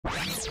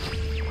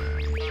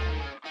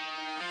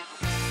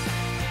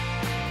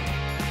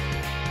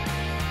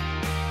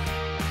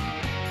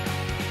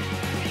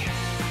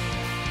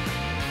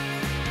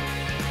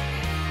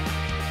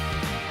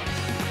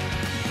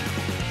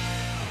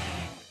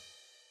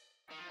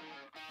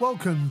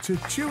Welcome to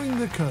Chewing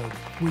the Cud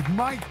with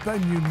Mike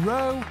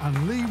Benyon-Rowe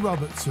and Leigh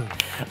Robertson.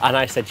 And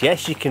I said,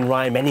 yes, you can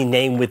rhyme any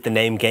name with the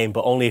name game,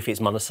 but only if it's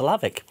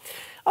monosyllabic.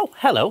 Oh,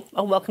 hello,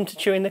 and welcome to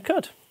Chewing the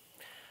Cud.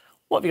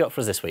 What have you got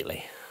for us this week,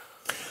 Leigh?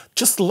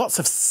 Just lots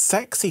of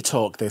sexy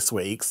talk this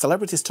week.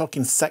 Celebrities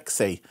talking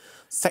sexy.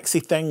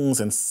 Sexy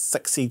things and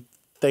sexy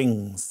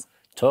things.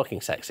 Talking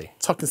sexy?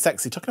 Talking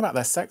sexy, talking about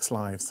their sex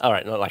lives. All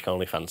right, not like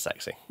OnlyFans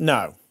sexy.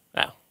 No.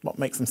 Oh. What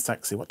makes them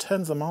sexy? What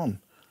turns them on?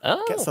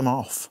 Oh. Gets them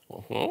off.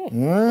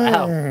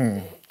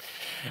 Wow.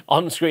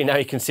 On screen now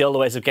you can see all the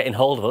ways of getting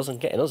hold of us and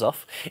getting us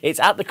off.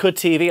 It's at The Cud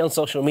TV on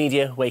social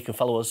media, where you can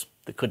follow us,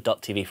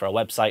 thecud.tv for our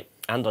website,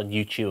 and on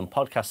YouTube and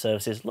podcast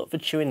services. Look for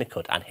Chewing the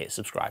Cud and hit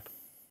subscribe.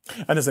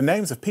 And as the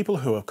names of people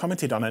who have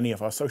commented on any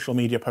of our social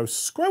media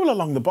posts scroll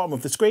along the bottom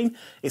of the screen,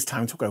 it's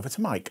time to go over to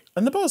Mike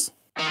and the Buzz.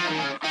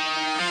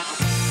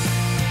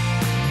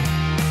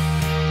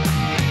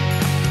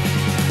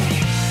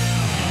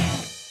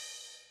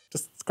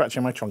 Just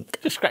scratching my trunk.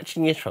 Just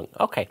scratching your trunk.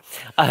 Okay.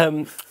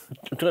 I'm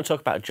going to talk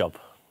about a job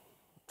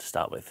to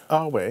start with.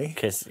 Are we?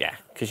 Because,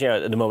 you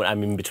know, at the moment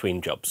I'm in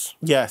between jobs.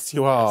 Yes,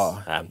 you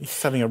are. Yes, You're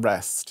having a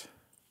rest.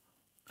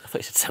 I thought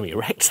you said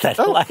semi-erect then.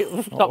 Oh. Like,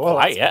 not Well,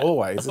 quite yet.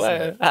 Always,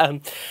 isn't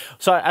it?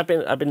 So I've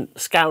been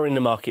scouring the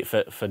market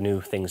for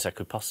new things I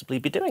could possibly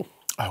be doing.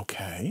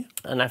 Okay.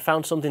 And I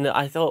found something that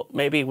I thought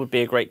maybe would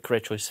be a great career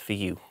choice for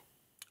you.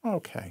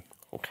 Okay.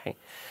 Okay.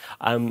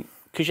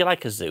 Because you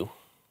like a zoo.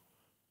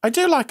 I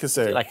do like a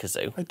zoo. Do you like a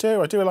zoo? I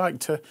do. I do like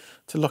to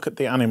look at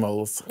the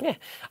animals. Yeah.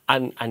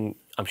 And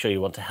I'm sure you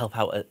want to help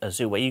out a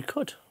zoo where you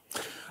could.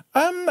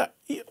 You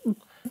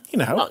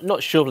know.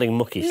 Not shoveling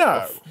mucky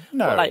stuff.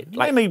 No, Like,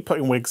 mainly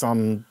putting wigs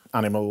on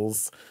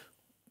animals,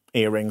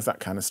 earrings, that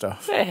kind of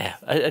stuff. yeah.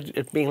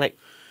 Being like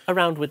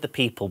around with the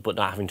people, but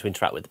not having to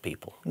interact with the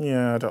people.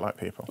 Yeah, I don't like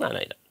people. No,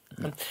 you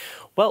don't.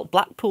 Well,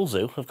 Blackpool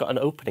Zoo have got an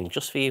opening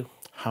just for you.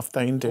 Have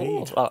they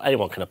indeed? Well,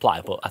 anyone can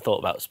apply, but I thought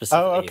about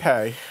specifically. Oh,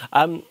 okay.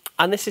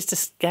 And this is to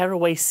scare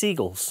away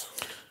seagulls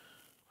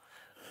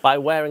by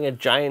wearing a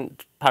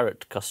giant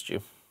parrot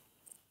costume.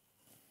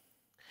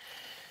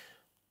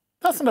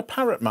 This That's not a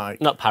parrot,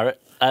 Mike. Not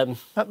parrot.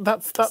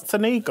 That's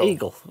an eagle.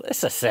 Eagle.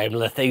 It's a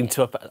similar thing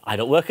to a... I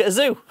don't work at a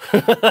zoo.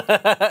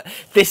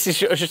 This is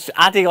just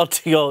adding on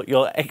to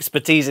your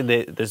expertise in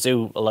the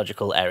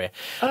zoological area.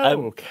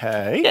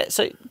 Okay. Yeah,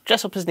 so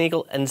dress up as an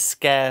eagle and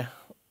scare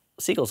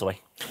seagulls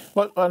away.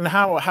 Well, and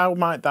how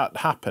might that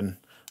happen?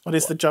 What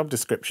is the job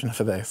description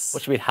for this?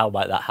 What do you mean, how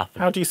might that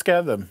happen? How do you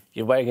scare them?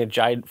 You're wearing a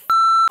giant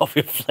off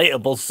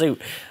inflatable suit.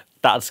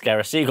 That'd scare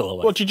a seagull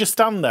away. Well, do you just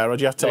stand there, or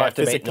do you have to like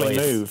physically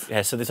move?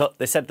 Yeah, so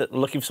they said that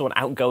looking for someone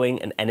outgoing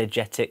and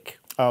energetic.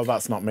 Oh,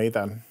 that's not me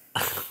then.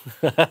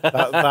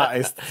 that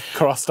is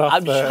crossed off.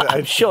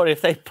 I'm sure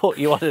if they put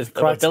you on a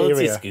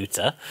mobility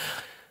scooter.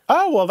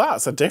 Oh well,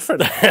 that's a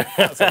different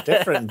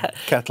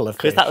kettle of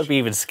fish. Because that would be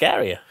even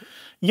scarier.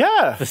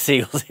 Yeah. The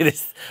seagulls in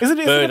this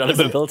it bird on a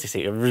mobility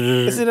seat.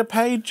 Is it a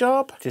paid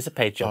job? It is a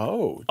paid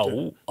job.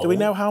 Oh. Do we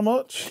know how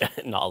much?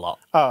 Not a lot.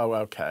 Oh,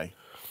 okay.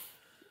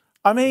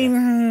 I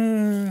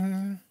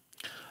mean,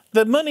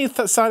 the money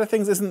side of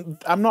things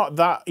isn't... I'm not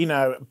that, you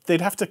know... They'd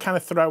have to kind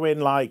of throw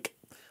in, like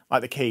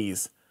the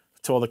keys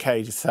to all the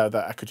cages so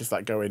that I could just,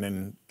 like, go in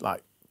and,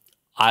 like...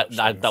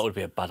 That would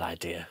be a bad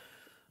idea.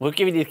 We're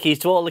giving you the keys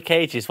to all the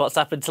cages. What's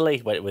happened to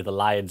Leigh? Went with the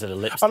lions and a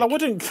lipstick. Well, I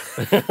wouldn't...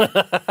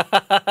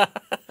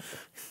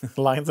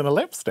 Lions and a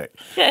lipstick.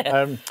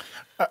 Yeah.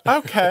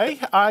 Okay.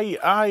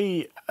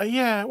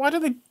 Yeah. Why do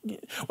they...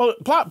 Well,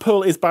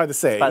 Blackpool is by the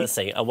sea. By the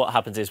sea. And what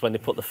happens is when they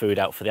put the food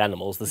out for the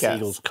animals, the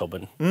seagulls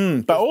come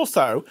and... But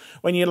also,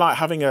 when you're like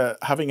having a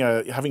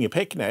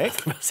picnic...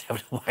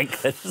 having a wank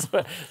then.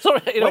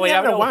 Sorry, you know, when you're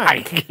having a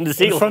wank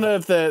in front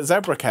of the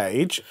zebra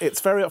cage, it's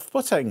very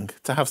off-putting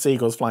to have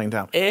seagulls flying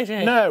down. Is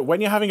it? No,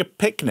 when you're having a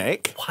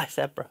picnic... Why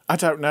zebra? I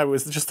don't know. It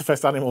was just the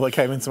first animal that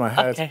came into my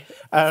head.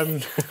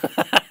 Okay.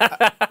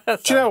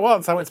 Do you know,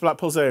 once I went to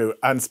Blackpool Zoo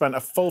and spent a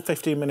full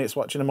 15 minutes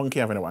watching a monkey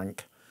having a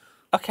wank.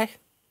 Okay.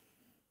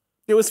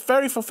 It was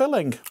very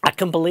fulfilling. I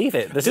can believe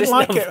it. There's Didn't no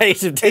like it.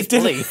 face of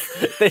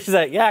disbelief. This is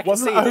yeah, I can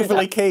Wasn't see you doing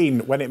overly that. keen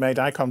when it made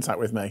eye contact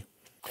with me.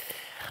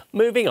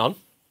 Moving on.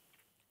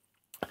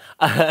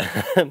 We're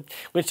going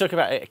to talk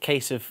about a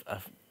case of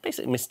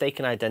basically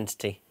mistaken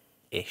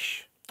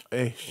identity-ish.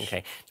 Ish.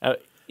 Okay. Now,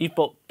 you've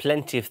bought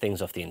plenty of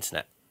things off the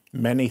internet.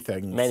 Many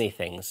things. Many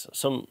things.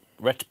 Some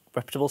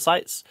reputable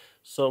sites,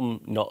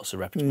 some not so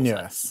reputable sites.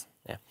 Yes.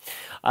 Yeah.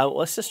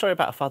 Well, it's a story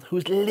about a father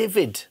who's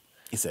livid.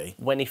 Is he?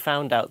 When he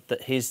found out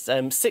that his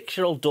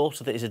 6-year-old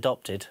daughter that he's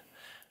adopted...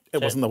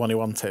 It wasn't the one he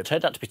wanted.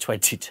 Turned out to be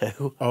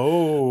 22.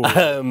 Oh.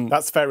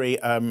 That's very...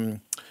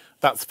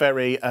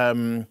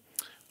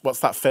 what's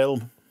that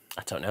film?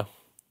 I don't know.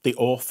 The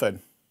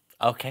Orphan.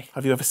 Okay.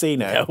 Have you ever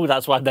seen it? No,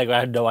 that's why I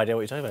had no idea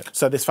what you're talking about.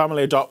 So this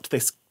family adopt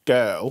this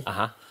girl,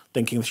 Uh-huh.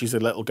 thinking she's a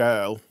little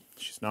girl.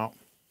 She's not.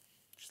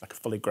 She's like a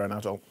fully grown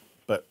adult,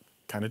 but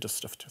kind of does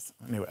stuff.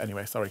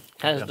 Anyway, sorry.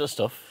 Kind of does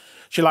stuff.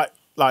 She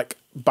like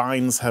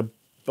binds her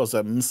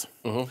bosoms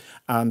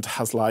and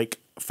has like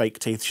fake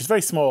teeth. She's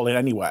very small in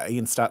any way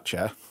in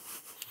stature.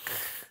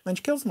 then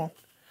she kills them all.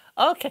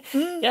 Okay,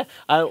 yeah.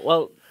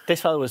 Well,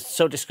 this fellow was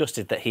so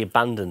disgusted that he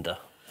abandoned her.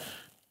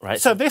 Right.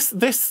 So this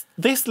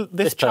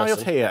child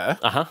person. here,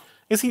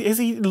 is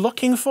he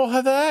looking for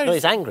her there? No,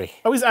 he's angry.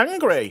 Oh, he's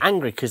angry.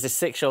 Angry because this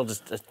 6-year-old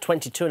is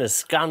 22 and has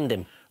scammed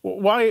him.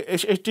 Why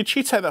did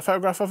she take that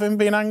photograph of him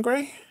being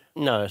angry?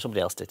 No,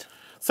 somebody else did.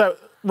 So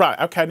right,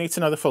 okay, I need to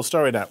know the full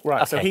story now.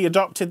 Right, so he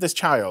adopted this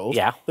child.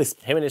 Yeah.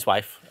 Him and his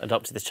wife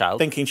adopted this child,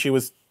 thinking she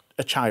was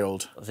a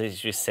child.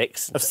 She was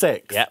 6. Of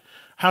 6. Yeah.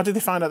 How did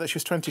they find out that she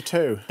was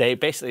 22?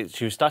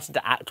 She was starting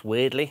to act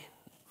weirdly.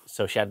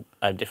 So she had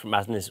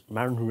different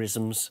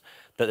mannerisms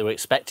that they were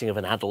expecting of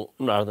an adult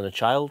rather than a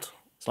child.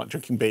 It's like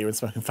drinking beer and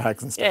smoking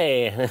fags and stuff.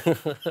 Yeah.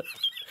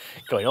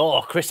 Going,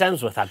 oh, Chris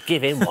Hemsworth, I'd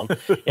give him one.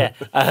 Yeah.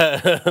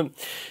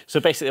 So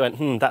basically they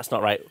went, that's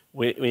not right.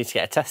 We need to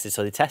get her tested.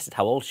 So they tested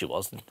how old she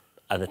was,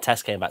 and the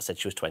test came back, said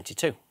she was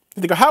 22.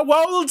 They go, how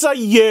old are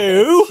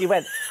you? She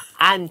went,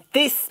 and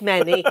this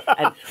many,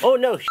 and oh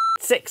no,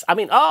 6. I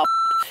mean,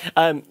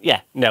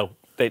 yeah, no.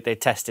 They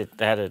tested,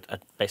 they had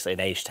basically an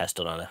age test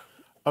done on her.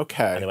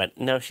 Okay. And they went,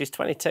 no, she's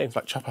 22. It's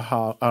like chop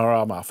her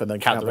arm off and then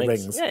count the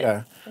rings.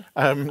 Yeah.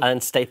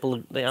 And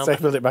staple the arm.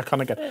 Stapled it back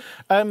on again.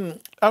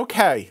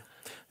 Okay.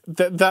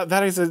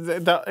 That is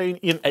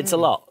it's a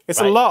lot.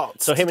 It's a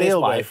lot. So him and his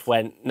wife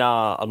went,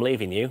 nah, I'm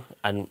leaving you,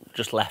 and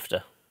just left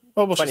her.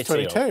 Oh, well, she's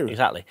 22.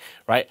 Exactly.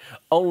 Right.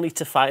 Only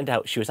to find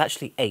out she was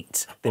actually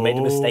 8. They made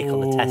a mistake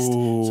on the test.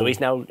 So he's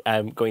now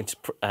going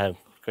to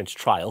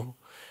trial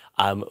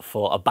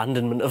for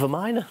abandonment of a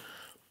minor.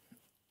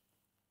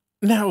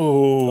 No.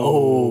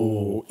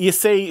 Oh. You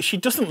see, she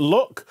doesn't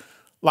look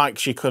like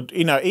she could,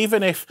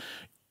 even if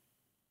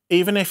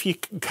you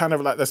kind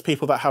of like, there's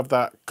people that have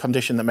that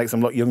condition that makes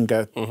them look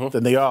younger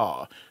than they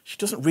are, she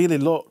doesn't really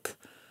look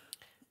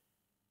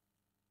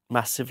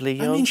massively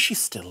young. I mean, she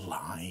still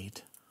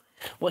lied.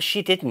 Well,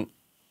 she didn't.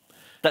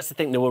 That's the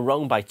thing, they were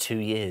wrong by 2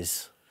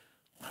 years.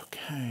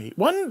 Okay.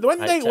 When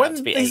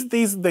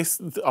this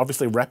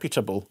obviously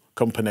reputable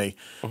company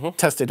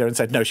tested her and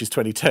said, no, she's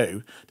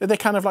 22, did they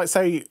kind of like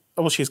say,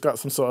 oh, well, she's got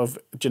some sort of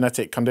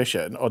genetic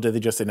condition, or did they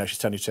just say, no, she's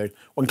 22,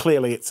 when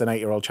clearly it's an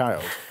 8-year-old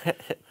child?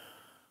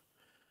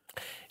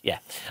 Yeah.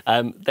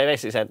 They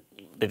basically said,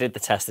 they did the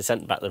test, they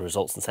sent back the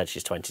results and said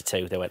she's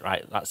 22. They went,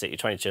 right, that's it, you're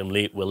 22, and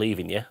we're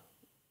leaving you.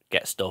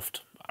 Get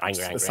stuffed.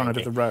 Angry. The side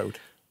of the road.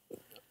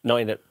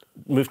 No,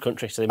 moved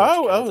country, so they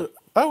moved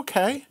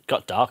okay.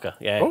 Got darker,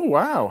 yeah. Oh,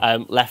 wow.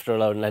 Left her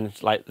alone, and then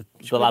like the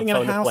lab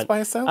living in a house went, by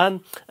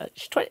herself?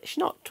 She's 20, she's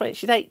not 20,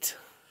 she's 8.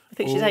 I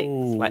think she's 8.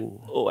 Like,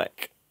 oh,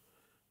 heck.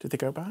 Did they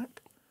go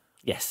back?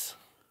 Yes.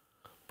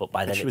 But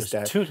by then it was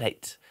dead. too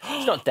late.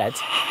 She's not dead.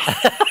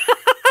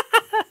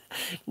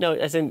 No,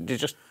 as in,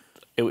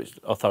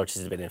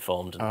 authorities had been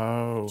informed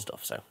and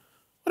stuff, so.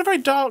 What a very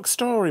dark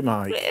story,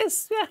 Mike. It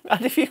is, yeah.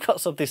 And if you've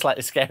got something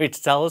slightly scary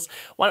to tell us,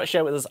 why not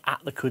share it with us at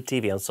The Cud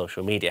TV on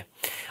social media?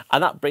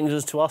 And that brings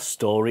us to our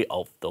story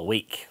of the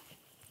week.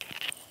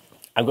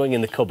 I'm going in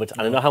the cupboard,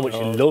 and I know how much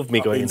you love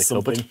me going in the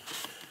cupboard.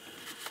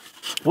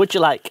 Would you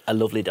like a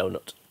lovely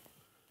donut?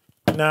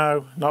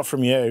 No, not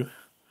from you.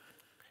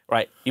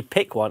 Right, you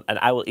pick one, and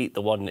I will eat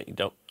the one that you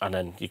don't, and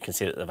then you can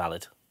see that they're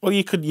valid. Well,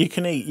 you could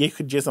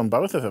jizz on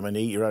both of them and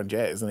eat your own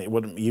jizz,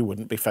 and you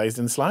wouldn't be phased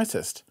in the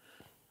slightest.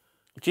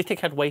 Do you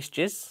think I'd waste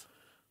jizz?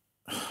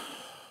 I'll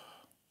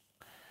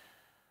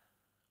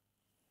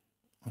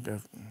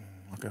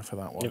go for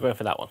that one. You're going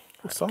for that one?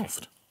 Oh,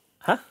 soft.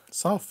 Huh?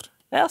 Soft.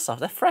 They are soft.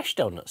 They're fresh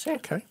donuts. Yeah.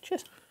 Okay.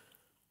 Cheers.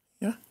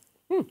 Yeah.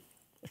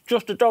 It's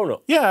just a donut.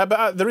 Yeah,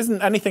 but there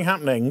isn't anything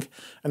happening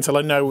until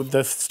I know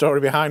the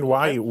story behind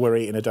why we're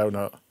eating a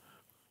donut.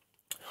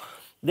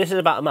 This is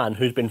about a man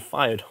who's been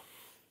fired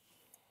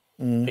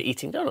for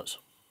eating donuts.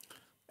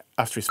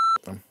 After he's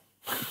them.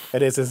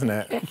 It is, isn't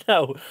it?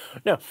 No.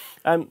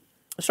 A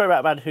story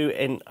about a man who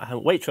in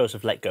Waitrose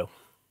have let go.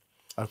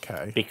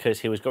 Okay.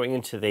 Because he was going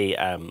into the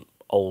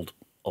old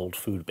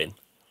food bin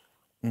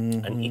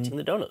and eating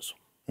the donuts.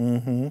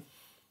 Mm-hmm.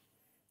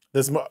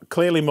 There's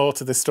clearly more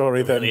to this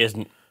story than... There really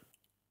isn't.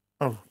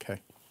 Oh,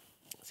 okay.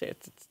 See,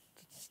 it's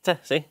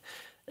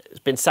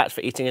been sacked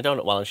for eating a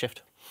donut while on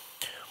shift.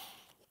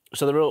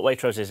 So the rule at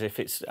Waitrose is if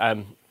it's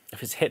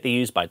hit the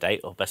use-by date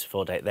or best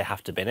before date, they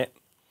have to bin it.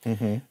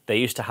 Mm-hmm. They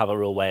used to have a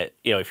rule where,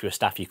 if you were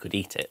staff, you could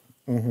eat it.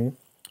 Mm-hmm.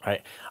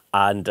 Right?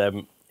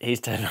 And he's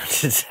turned around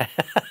to say,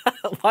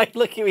 why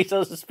look at me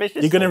so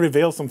suspicious? You're going to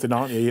reveal something,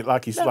 aren't you?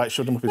 Like he's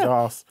shoved them up his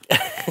arse.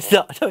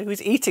 No, he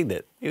was eating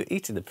them.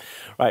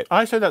 Right.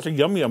 I said that's a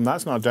yum-yum.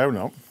 That's not a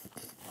donut.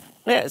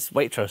 Yeah, it's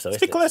Waitrose, though,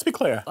 Let's be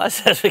clear.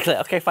 Let's be clear.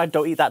 Okay, fine,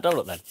 don't eat that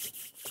donut then.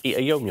 Eat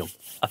a yum-yum.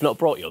 I've not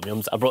brought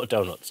yum-yums, I brought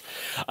donuts.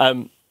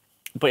 But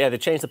yeah, they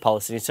changed the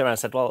policy and he turned around and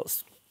said, well,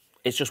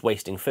 it's just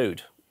wasting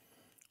food.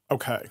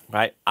 Okay.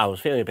 Right? I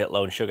was feeling a bit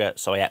low in sugar,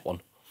 so I ate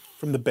one.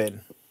 From the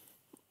bin?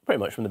 Pretty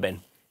much from the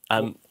bin.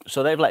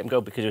 So they've let him go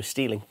because he was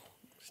stealing.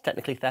 It's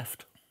technically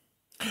theft.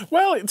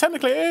 Well,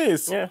 technically it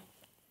is. Yeah.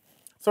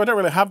 So I don't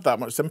really have that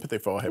much sympathy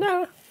for him.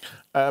 No.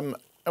 And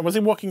was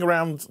he walking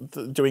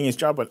around doing his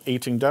job and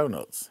eating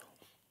donuts?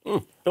 He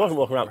wasn't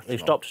walking around. He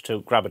stopped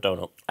to grab a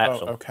donut.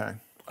 Oh, okay.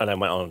 and then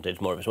went on and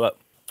did more of his work.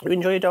 You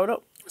enjoy your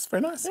donut? It's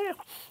very nice. Yeah.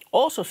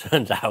 Also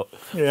turns out...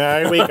 Yeah,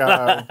 here we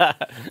go.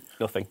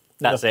 Nothing.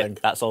 That's Nothing.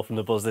 it. That's all from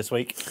the buzz this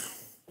week.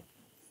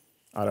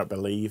 I don't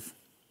believe.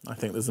 I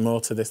think there's more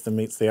to this than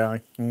meets the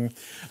eye.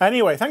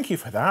 Anyway, thank you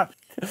for that.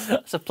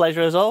 It's a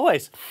pleasure as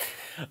always.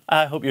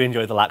 I hope you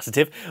enjoyed the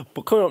laxative.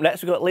 But coming up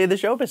next, we've got Leigh the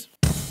Showbiz.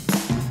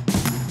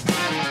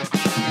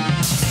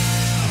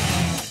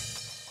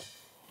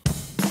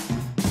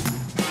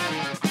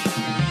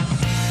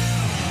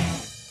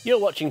 You're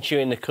watching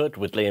Chewing the Cud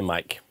with Leigh and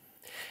Mike.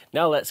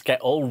 Now let's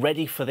get all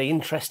ready for the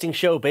interesting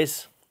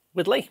showbiz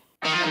with Leigh.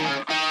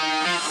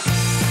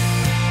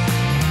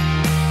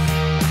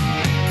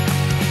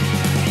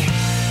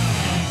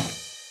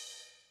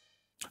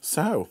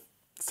 So,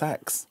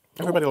 sex.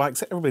 Everybody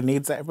likes it, everybody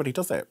needs it, everybody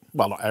does it.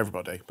 Well, not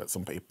everybody, but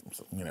some people,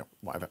 you know,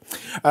 whatever.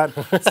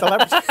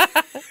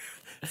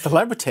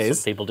 Celebrities.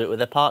 Some people do it with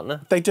their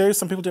partner. They do,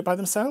 some people do it by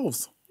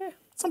themselves. Yeah.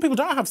 Some people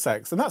don't have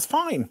sex, and that's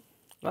fine.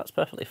 That's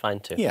perfectly fine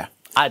too. Yeah.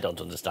 I don't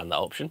understand that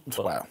option.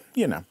 But... Well,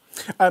 you know.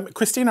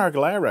 Christina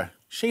Aguilera,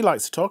 she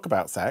likes to talk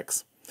about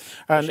sex.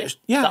 And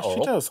yeah,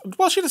 she does.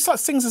 Well, she just like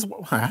sings as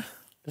well. Huh?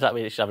 Does that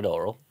mean it should have an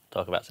oral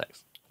talk about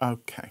sex?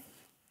 Okay.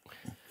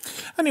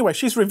 Anyway,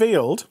 she's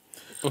revealed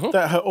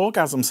that her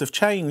orgasms have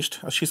changed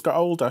as she's got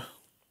older.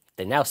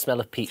 They now smell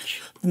of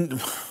peach.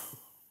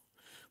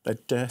 They're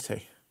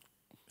dirty.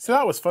 So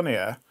that was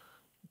funnier.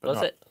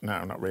 Was it?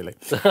 No, not really.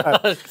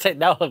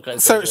 Now I've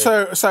got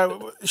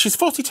So she's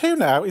 42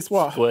 now, is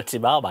what? Squirty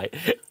Marmite.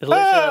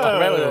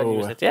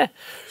 Yeah.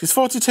 She's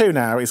 42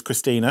 now, is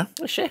Christina.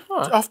 Is she?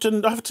 All right.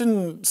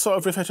 Often sort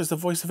of referred to as the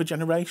voice of a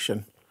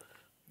generation.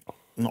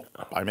 Not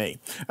by me.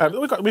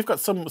 We've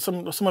got some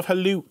of her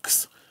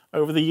looks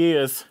over the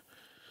years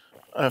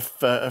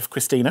of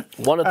Christina.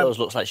 One of those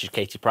looks like she's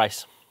Katie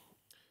Price.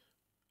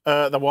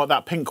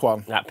 That pink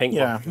one. That pink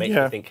one makes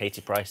me think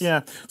Katie Price.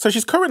 Yeah. So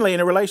she's currently in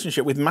a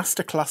relationship with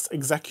masterclass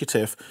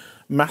executive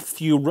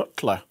Matthew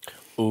Rutler.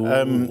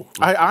 Ooh,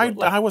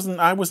 I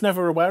was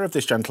never aware of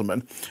this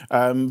gentleman,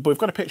 but we've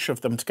got a picture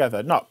of them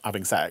together, not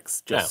having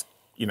sex, just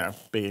you know,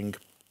 being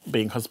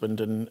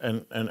husband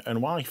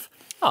and wife.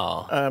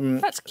 Oh,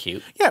 that's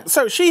cute. Yeah,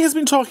 so she has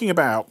been talking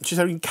about, she's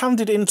having a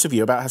candid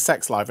interview about her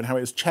sex life and how it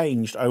has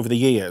changed over the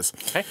years.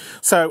 Okay.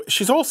 So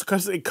she's also,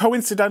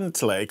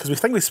 coincidentally, because we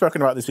think we've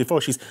spoken about this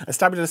before, she's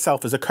established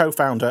herself as a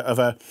co-founder of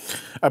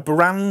a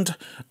brand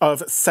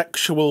of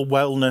sexual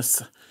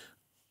wellness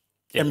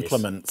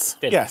implements.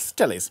 Dillies. Yes,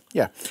 Dillies,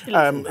 yeah.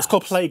 It's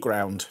called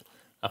Playground.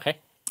 Okay.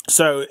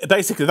 So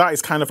basically that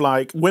is kind of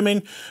like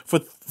women, for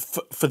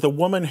the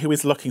woman who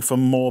is looking for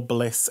more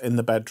bliss in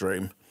the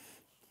bedroom.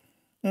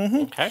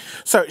 Okay.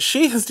 So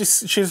she's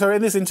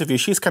in this interview,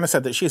 she's kind of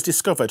said that she has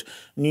discovered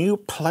new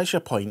pleasure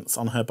points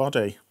on her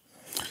body.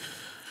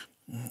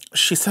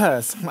 She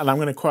says, and I'm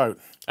going to quote,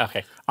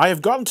 Okay. I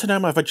have gotten to know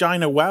my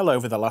vagina well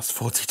over the last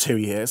 42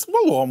 years.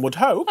 Well, one would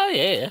hope. Oh,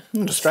 yeah.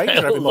 I'm a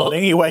stranger every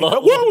morning, you wake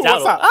up. Whoa, Whoa,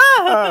 what's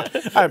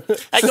that?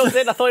 It goes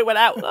in, I thought it went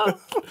out. Oh.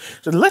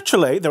 So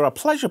literally, there are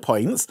pleasure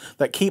points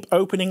that keep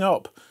opening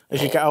up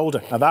as you get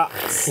older. Now, that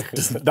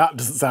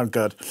doesn't sound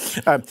good.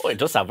 Well, it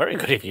does sound very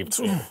good if you...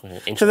 So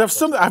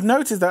I've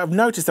noticed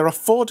there are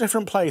 4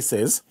 different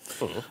places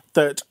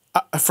that,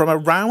 from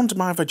around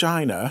my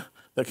vagina,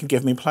 that can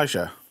give me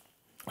pleasure.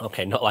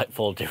 Okay, not like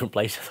 4 different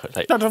places.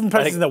 Like, Not different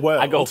places in the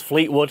world. I go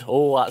Fleetwood.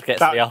 Oh, that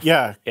gets me off.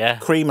 Yeah.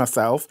 Cream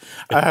myself.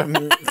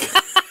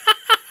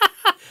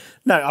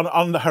 No,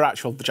 on her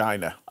actual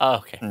vagina. Oh,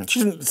 okay. She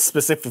didn't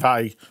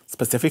specify?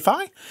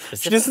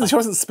 She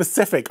wasn't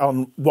specific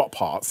on what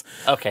parts.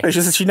 Okay.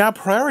 She says she now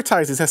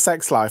prioritises her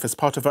sex life as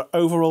part of her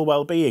overall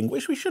well-being,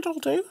 which we should all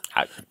do.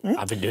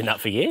 I've been doing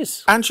that for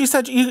years. And she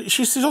said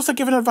she's also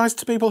given advice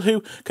to people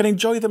who can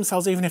enjoy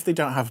themselves even if they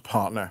don't have a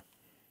partner.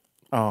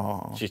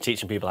 Oh. She's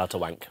teaching people how to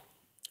wank.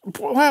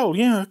 Well,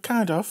 yeah,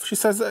 kind of. She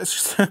says,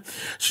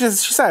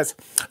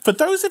 for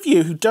those of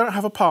you who don't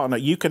have a partner,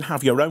 you can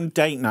have your own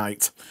date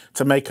night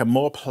to make a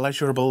more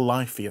pleasurable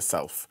life for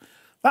yourself.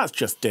 That's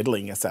just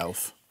diddling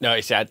yourself. No,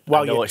 it's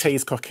while your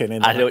tea's cooking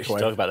in the I know what she's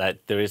microwave. talking about.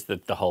 That there is the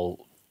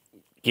whole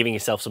giving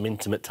yourself some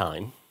intimate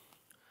time,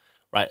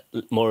 right?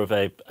 More of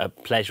a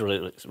pleasure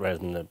rather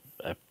than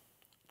a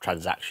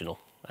transactional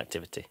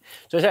activity.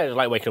 So it's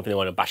like waking up in the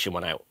morning and bashing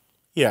one out.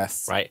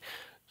 Yes. Right.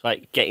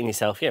 Like getting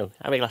yourself, you know,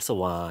 having a glass of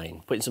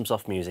wine, putting some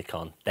soft music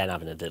on, then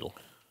having a diddle.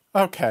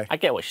 Okay. I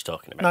get what she's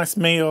talking about. Nice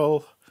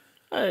meal.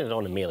 I don't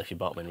want a meal if you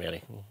bought one,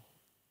 really.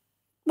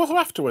 Well,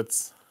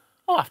 afterwards.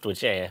 Oh,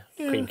 afterwards, yeah.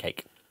 Cream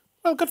cake.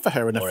 Well, good for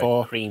her and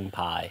Or a cream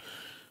pie.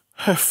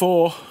 Her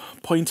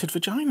 4-pointed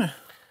vagina.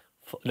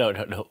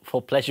 No.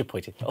 4 pleasure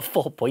pointed. Not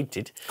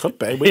 4-pointed. Could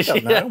be. We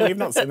don't know. We've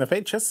not seen the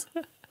pictures.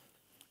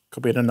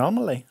 Could be an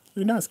anomaly.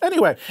 Who knows?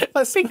 Anyway,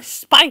 let's... Big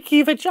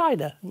spiky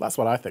vagina. That's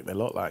what I think they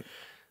look like.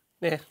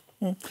 Yeah.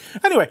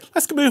 Anyway,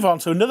 let's move on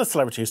to another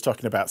celebrity who's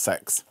talking about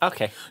sex.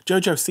 Okay.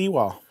 Jojo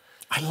Siwa.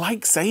 I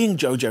like saying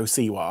Jojo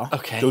Siwa.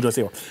 Okay. Jojo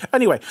Siwa.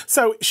 Anyway,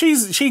 so she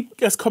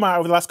has come out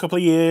over the last couple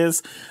of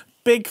years.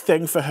 Big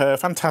thing for her,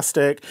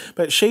 fantastic.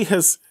 But she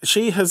has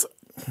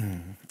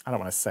I don't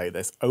want to say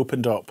this,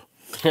 opened up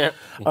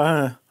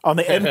on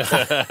the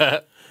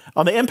impact.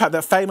 On the impact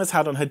that fame has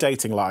had on her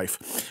dating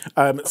life.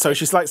 So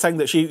she's like saying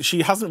that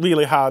she hasn't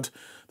really had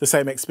the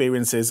same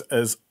experiences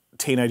as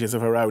teenagers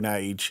of her own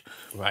age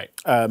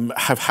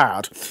have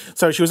had.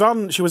 So she was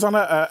on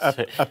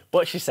a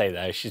What did she say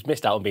though? She's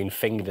missed out on being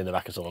fingered in the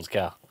back of someone's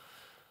car.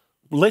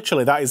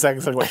 Literally, that is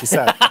exactly what she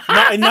said.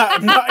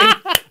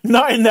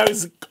 not in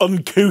those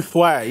uncouth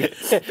way.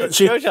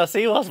 Jojo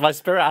Seaworth's my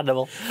spirit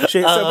animal.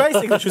 So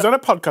basically, she was on a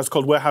podcast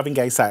called We're Having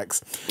Gay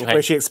Sex,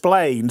 where she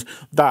explained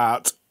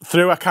that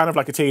through a kind of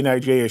like a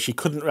teenage year, she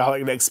couldn't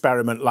really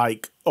experiment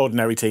like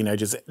ordinary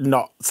teenagers,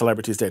 not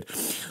celebrities, did.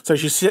 So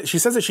she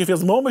says that she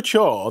feels more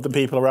mature than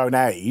people her own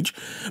age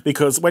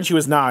because when she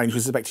was 9, she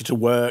was expected to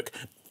work.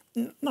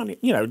 Not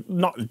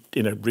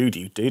in a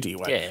rudy-doody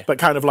way, but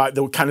kind of like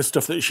the kind of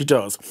stuff that she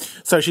does.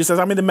 So she says,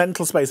 I'm in the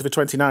mental space of a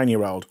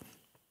 29-year-old.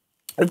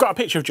 We've got a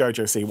picture of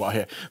Jojo Siwa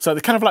here. So they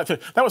kind of like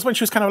that was when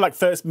she was kind of like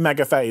first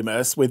mega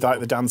famous with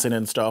like the dancing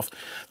and stuff.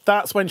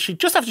 That's when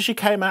just after she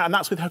came out, and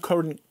that's with her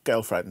current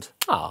girlfriend,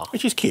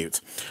 which is cute.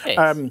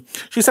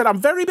 She said, I'm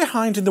very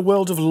behind in the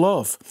world of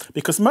love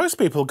because most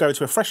people go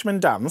to a freshman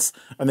dance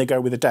and they go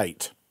with a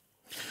date.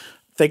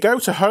 They go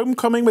to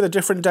homecoming with a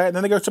different date, and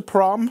then they go to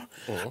prom,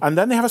 and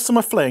then they have a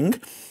summer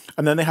fling,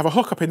 and then they have a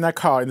hookup in their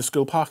car in the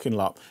school parking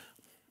lot.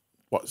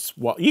 What's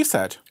what you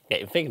said?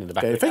 Getting fingered in the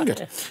back. Getting fingered.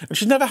 Yeah. And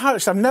she's never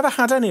had. I've never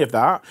had any of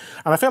that,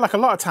 and I feel like a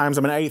lot of times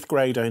I'm an 8th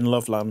grader in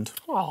Loveland.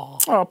 Oh,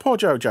 poor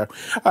Jojo.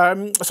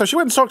 So she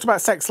went and talked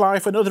about sex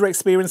life and other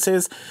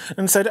experiences,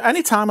 and said,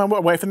 any time I'm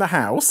away from the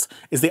house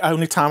is the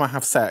only time I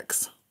have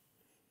sex,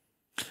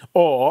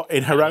 or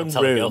in her own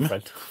room,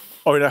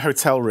 or in a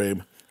hotel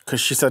room. Because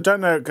she said, I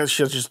don't know, because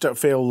she just don't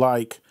feel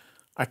like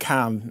I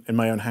can in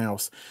my own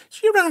house.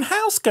 She's your own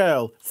house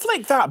girl.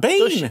 Flick that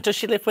bean. Does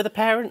she live with her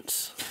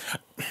parents?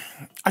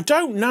 I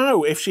don't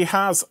know if she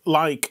has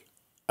like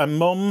a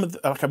mum,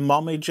 like a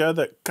momager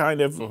that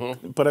kind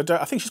of, but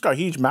I think she's got a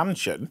huge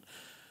mansion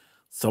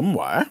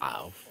somewhere.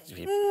 Wow.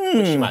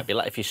 But she might be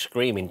like, if you're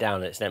screaming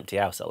down and it's an empty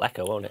house, it'll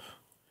echo, won't it?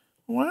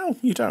 Well,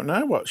 you don't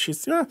know what she's,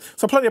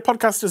 So plenty of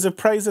podcasters have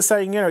praised her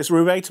saying, it's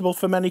relatable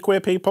for many queer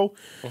people.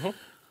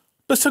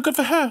 But so good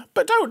for her.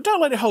 But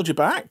don't let it hold you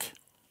back.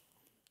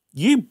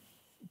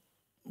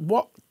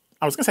 What?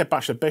 I was going to say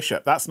bash the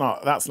bishop. That's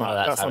not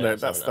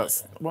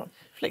what?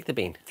 Flick the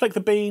bean. Flick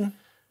the bean.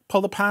 Pull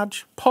the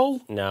padge.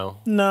 Pull? No.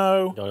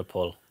 No. Don't want to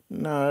pull.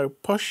 No.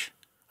 Push?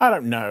 I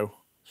don't know.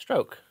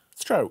 Stroke.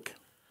 Stroke.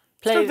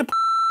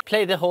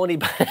 Play the horny.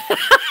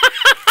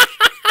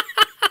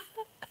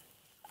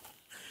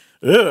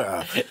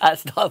 Ugh.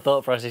 That's not a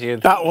thought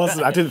process. That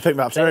wasn't. I didn't think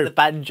that through. The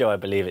banjo, I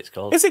believe it's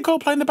called. Is it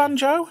called playing the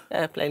banjo?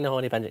 Yeah, playing the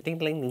horny banjo. Ding,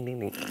 ding, ding,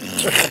 ding, ding.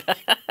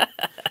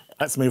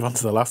 Let's move on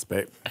to the last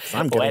bit.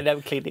 When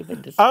I'm cleaning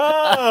windows.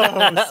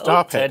 Oh,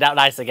 stop it. Turned out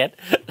nice again.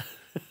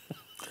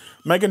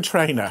 Meghan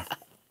Trainor.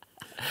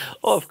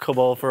 Oh, I've come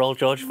over, old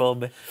George for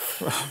me.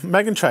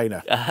 Meghan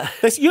Trainor.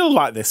 You'll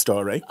like this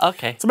story.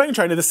 Okay. So Meghan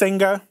Trainor, the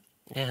singer.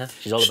 Yeah,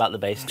 she's all about the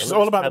bass. She's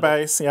all about the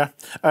bass, yeah.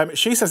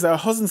 She says that her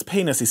husband's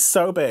penis is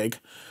so big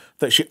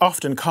that she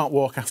often can't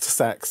walk after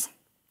sex.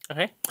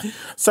 Okay.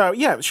 So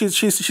yeah,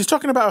 she's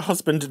talking about her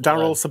husband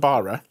Daryl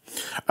Sabara,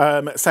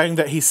 saying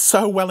that he's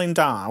so well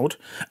endowed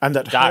and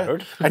that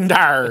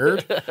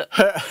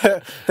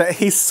that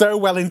he's so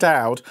well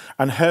endowed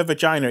and her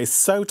vagina is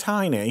so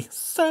tiny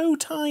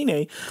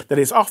that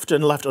he's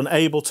often left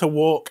unable to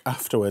walk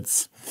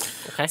afterwards.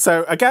 Okay.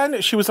 So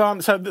again, she was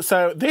on. So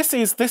this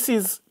is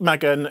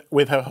Meghan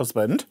with her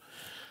husband,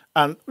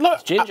 and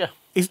look,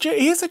 it's ginger.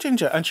 He is a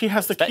ginger, and she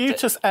has the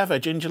cutest ever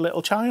ginger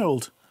little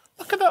child.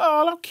 Look at that!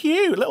 Oh, how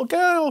cute, little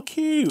girl,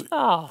 cute.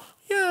 Oh,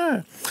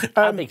 yeah.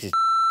 How big's his?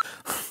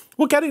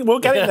 We'll get in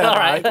there,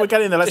 right? We'll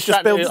get in there. Let's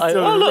just build.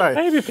 Look,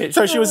 baby pitch.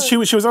 So she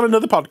was on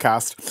another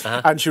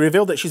podcast, and she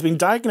revealed that she's been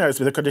diagnosed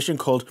with a condition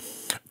called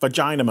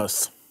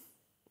vaginamus,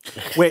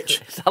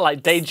 which is that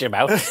like Danger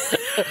Mouse?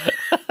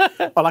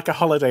 or like a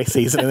holiday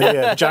season in the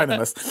year,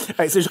 vaginamus.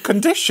 It's a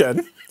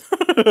condition.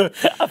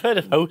 I've heard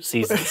of host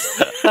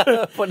seasons,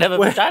 but never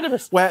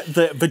vaginamus. Where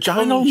the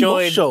vaginal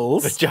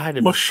muscles, the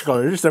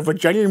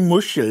vaginal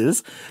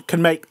muscles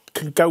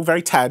can go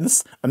very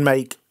tense and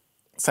make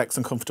sex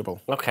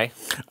uncomfortable. Okay.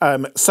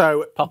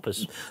 So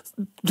poppers.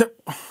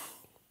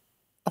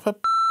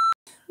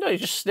 No, you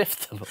just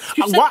sniffed them.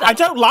 I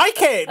don't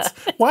like it.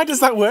 Why does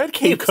that word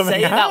keep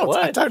coming out?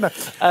 I don't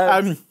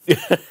know.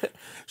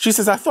 She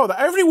says, I thought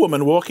that every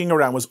woman walking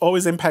around was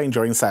always in pain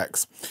during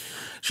sex.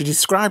 She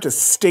described a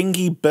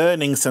stingy,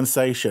 burning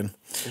sensation.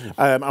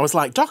 I was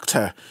like,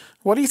 doctor,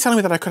 what are you telling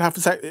me that I could have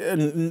sex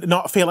and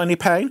not feel any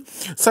pain?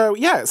 So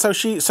yeah, so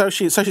she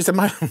said,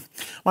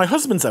 my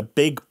husband's a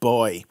big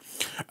boy.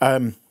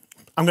 I'm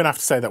going to have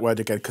to say that word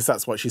again because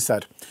that's what she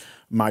said.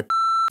 My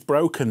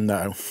broken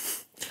though.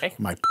 Okay.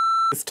 My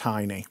is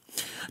tiny.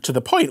 To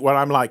the point where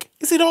I'm like,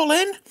 is it all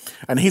in?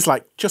 And he's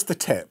like, just the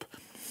tip.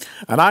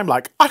 And I'm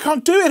like, I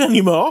can't do it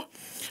anymore.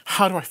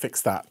 How do I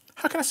fix that?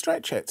 How can I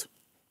stretch it?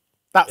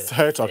 That's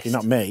her talking,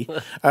 not me.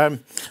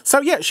 So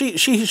yeah, she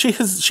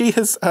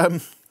has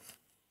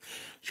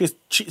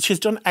She's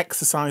done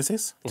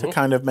exercises to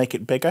kind of make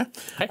it bigger.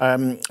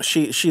 Okay.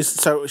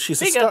 She's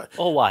Bigger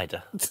or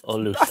wider or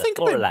looser I think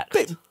or a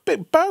relaxed?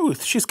 bit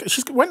both. She's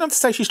went on to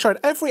say she's tried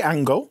every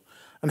angle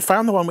and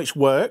found the one which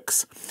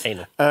works.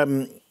 Anal.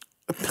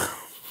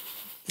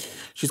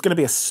 She's going to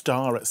be a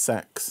star at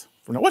sex.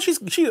 Well,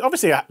 she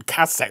obviously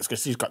has sex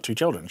because she's got 2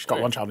 children. She's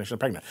got 1 child and she's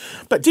pregnant.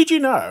 But did you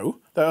know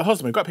that her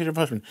husband, we've got a picture of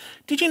her husband,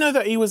 did you know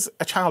that he was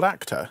a child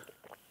actor?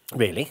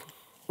 Really?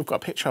 We've got a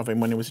picture of him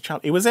when he was a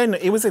child. He was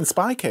in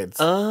Spy Kids.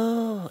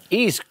 Oh,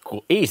 he's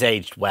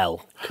aged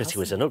well because he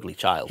was an ugly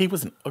child. He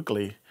wasn't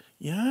ugly.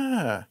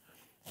 Yeah.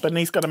 But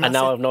he's got a massive...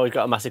 And now I know he's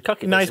got a massive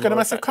cock. Now he's got a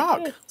massive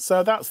cock. Yeah.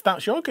 So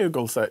that's your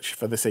Google search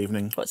for this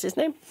evening. What's his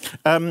name?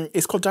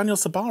 It's called Daniel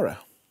Sabara.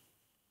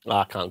 Oh,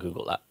 I can't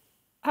Google that.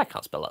 I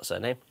can't spell that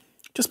surname.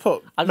 Just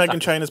put Meghan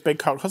Trainor's big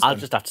cock husband. I'll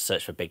just have to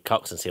search for big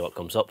cocks and see what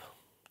comes up.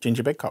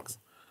 Ginger Big Cocks.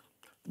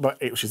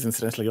 But which is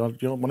incidentally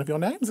one of your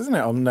names, isn't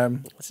it? On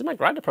This is my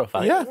Grindr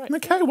profile. yeah. Right.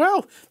 Okay.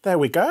 Well, there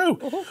we go.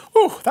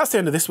 Ooh, that's the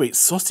end of this week's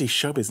Sussy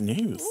Showbiz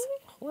News.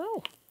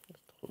 Well,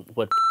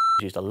 word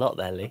used a lot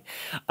there, Lee.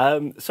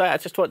 So I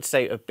just want to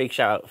say a big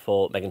shout out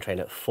for Meghan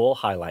Trainor for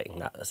highlighting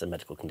that as a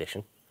medical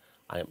condition.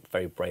 I am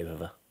very brave of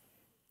her.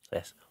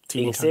 Yes.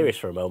 Being serious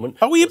for a moment.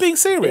 Oh, were you being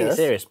serious? Being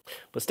serious.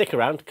 But stick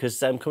around because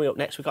coming up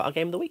next we've got our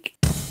game of the week.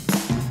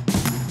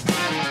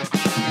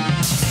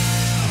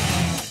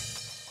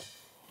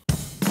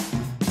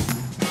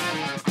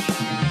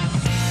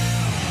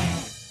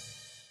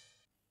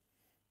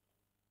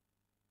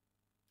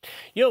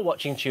 You're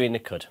watching Chewing the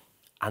Cud,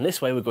 and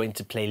this way we're going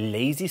to play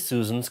Lazy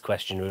Susan's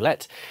Question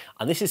Roulette,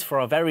 and this is for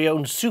our very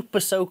own super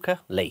soaker,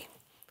 Leigh.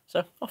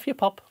 So, off you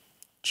pop.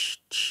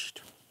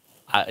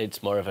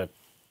 It's more of a...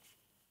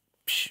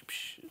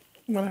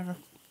 Whatever.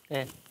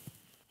 Yeah.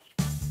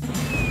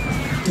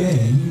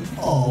 Game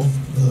of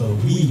the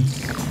week.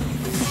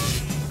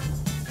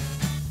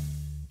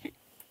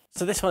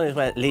 So this one is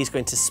where Lee's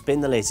going to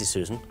spin the Lazy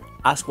Susan,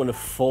 ask one of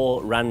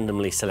 4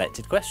 randomly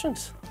selected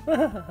questions.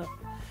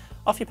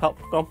 Off you pop,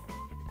 go on.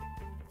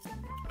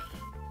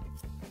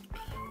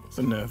 It's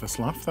a nervous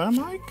laugh there,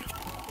 Mike.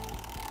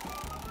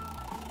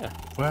 Yeah.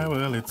 Where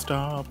will it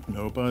stop?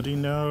 Nobody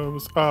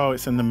knows. Oh,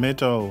 it's in the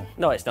middle.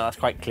 No, it's not. That's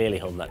quite clearly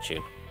home, that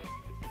tune.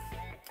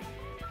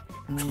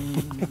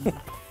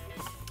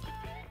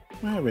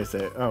 Where is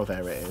it? Oh,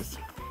 there it is.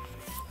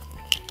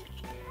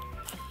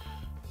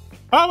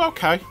 Oh,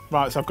 okay.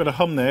 Right, so I've got to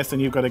hum this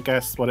and you've got to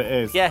guess what it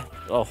is. Yeah,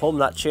 or hum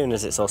that tune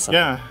as it's also.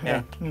 Yeah.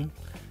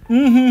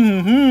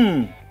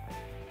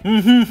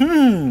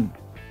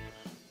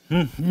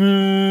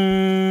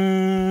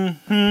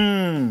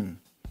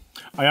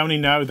 I only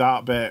know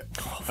that bit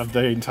of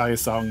the entire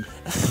song.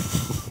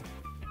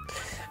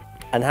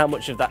 And how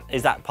much of that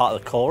is that part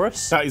of the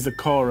chorus? That is the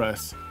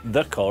chorus.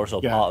 The chorus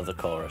or Yeah. part of the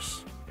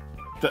chorus?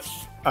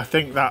 I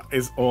think that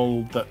is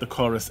all that the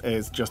chorus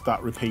is, just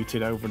that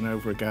repeated over and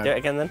over again. Do it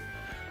again then.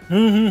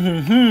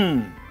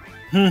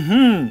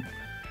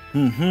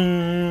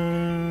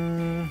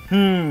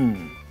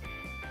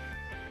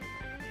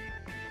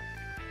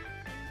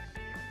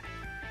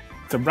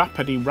 It's a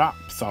rapidy rap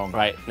song.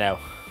 Right, now.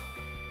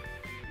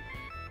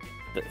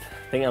 The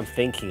thing I'm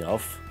thinking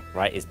of,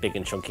 right, is Big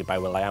and Chunky by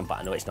will.i.am, but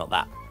I know it's not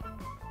that.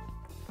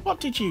 What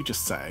did you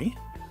just say?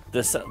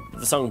 The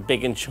song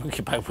Big and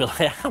Chunky by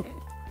will.i.am.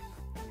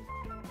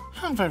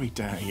 How very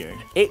dare you?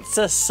 It's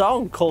a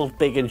song called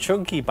Big and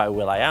Chunky by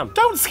will.i.am.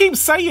 Don't keep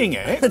saying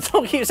it.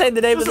 Don't keep saying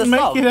the name of the Doesn't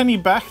song. make it any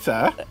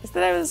better. It's the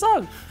name of the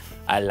song.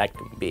 I like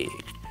 'em big.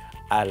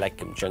 I like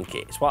 'em chunky.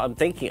 It's what I'm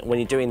thinking when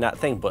you're doing that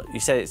thing, but you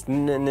said it's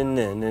na na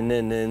na na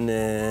na na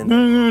na.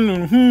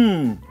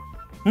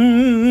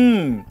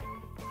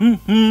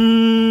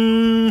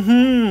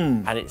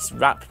 And it's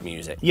rap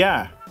music.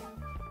 Yeah.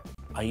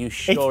 Are you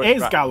sure It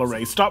is, rap Gallery.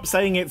 music? Stop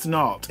saying it's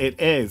not. It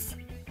is.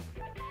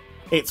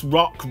 It's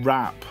rock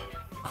rap.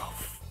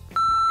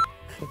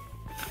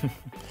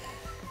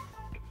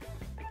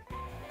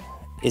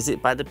 Is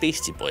it by the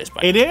Beastie Boys?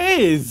 It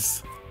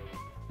is.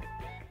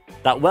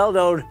 That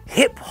well-known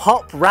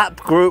hip-hop rap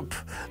group,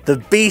 the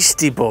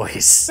Beastie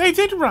Boys. They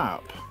did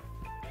rap.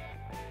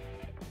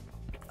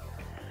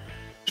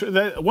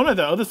 One of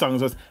the other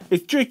songs was,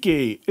 it's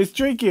tricky,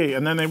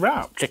 and then they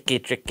rap. Tricky,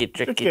 tricky,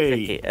 tricky,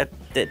 Tricky.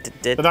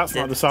 tricky. But that's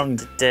not the song.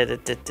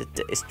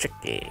 It's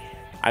tricky.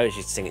 I always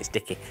used to sing it's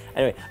dicky.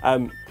 Anyway,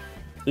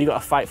 you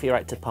got to fight for your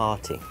right to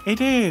party. It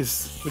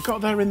is. We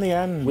got there in the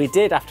end. We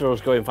did after I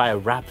was going via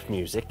rap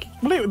music.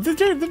 Well, do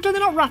they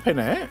not rap in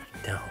it?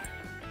 No.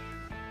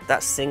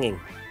 That's singing.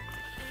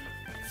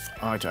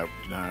 I don't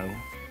know. I'm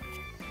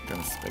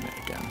going to spin it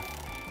again.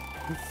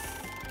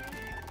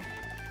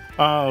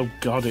 Oh,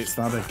 God, it's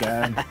that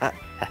again.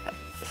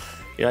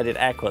 You know, I did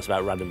air quotes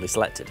about randomly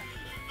selected.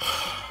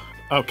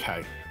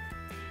 Okay.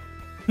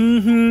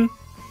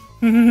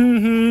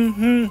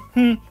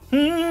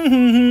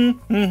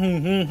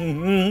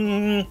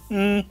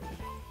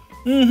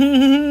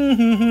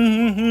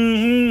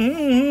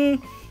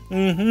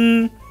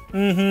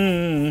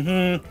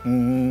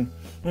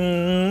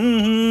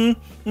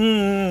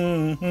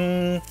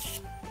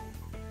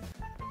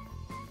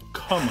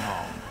 Come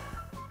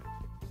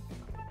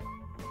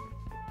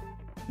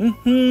I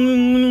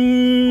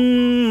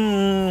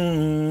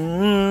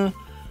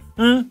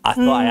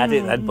thought I had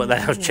it then, but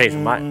then I've changed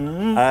my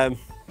mind.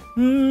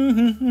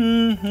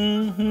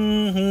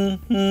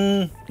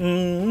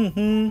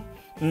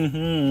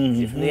 Is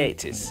it from the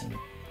 80s?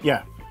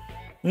 Yeah.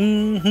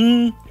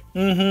 The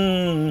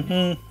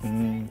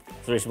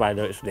reason why I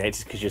know it's from the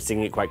 80s because you're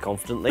singing it quite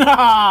confidently.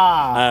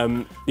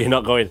 You're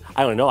not going,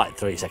 I only know like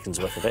 3 seconds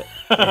worth of it.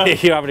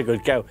 You're having a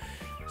good go.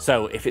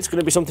 So if it's going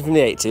to be something from the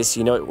 80s,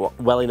 you know it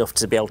well enough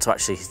to be able to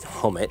actually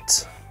hum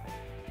it.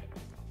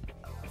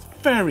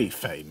 Very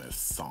famous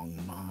song,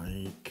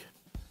 Mike.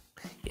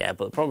 Yeah,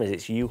 but the problem is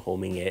it's you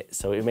humming it,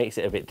 so it makes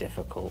it a bit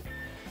difficult.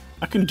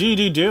 I can do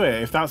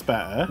it if that's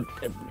better.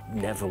 It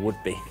never would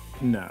be.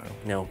 No.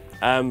 No.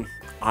 I'm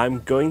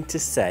going to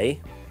say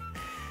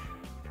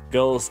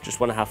Girls Just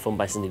Want to Have Fun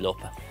by Cyndi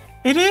Lauper.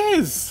 It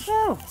is!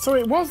 Oh, so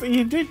it was,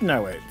 you did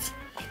know it.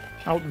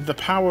 Oh, the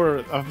power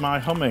of my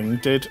humming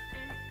did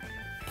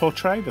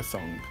portray the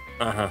song.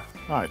 Uh-huh.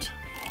 Right,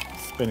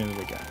 spinning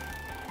it again.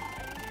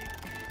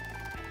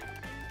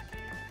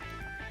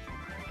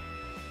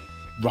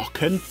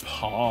 Rock and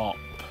pop.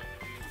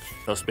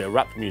 Must be a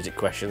rap music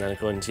question then,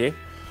 according to you.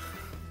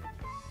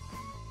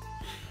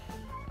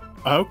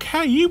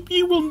 Okay,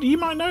 you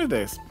might know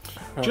this.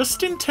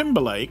 Justin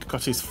Timberlake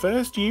got his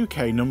first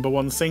UK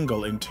 #1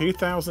 single in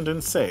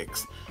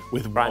 2006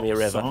 with Cry Me a what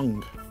River.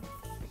 song?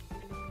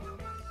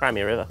 Cry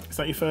Me a River. Is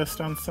that your first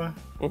answer?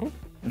 Mm-hmm.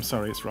 I'm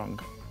sorry, it's wrong.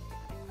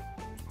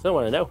 I don't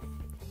want to know.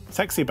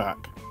 Sexy Back.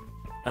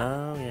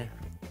 Oh, yeah.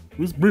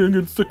 Who's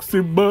bringing sexy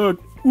back?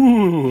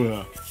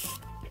 Ooh.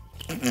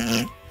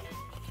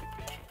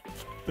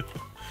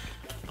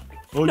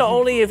 Not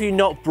only have you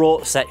not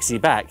brought sexy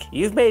back,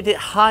 you've made it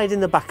hide in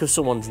the back of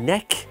someone's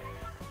neck.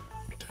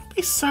 Don't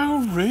be so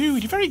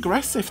rude. You're very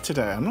aggressive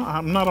today.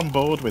 I'm not on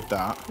board with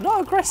that.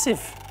 Not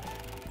aggressive.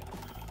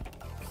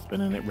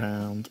 Spinning it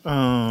round.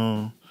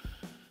 Oh.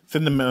 It's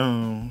in the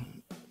middle.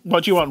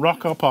 What do you want,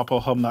 rock or pop or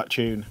hum that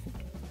tune?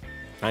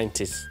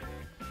 90s.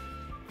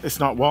 It's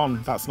not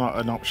one. That's not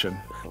an option.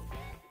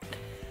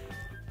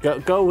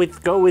 Go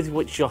with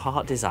what your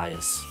heart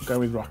desires. Go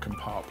with rock and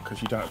pop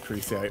because you don't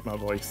appreciate my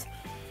voice.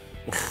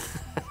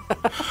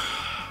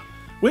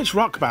 Which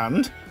rock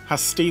band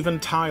has Steven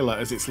Tyler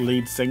as its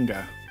lead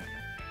singer?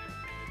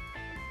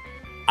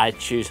 I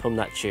choose Hum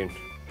That Tune.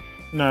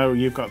 No,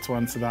 you've got to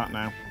answer that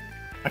now.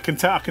 I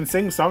can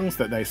sing songs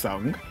that they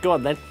sung. Go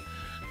on then.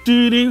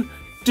 Do do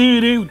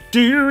do do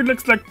do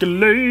looks like a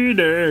lady.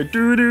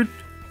 Do do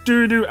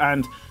do do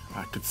and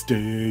I could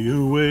stay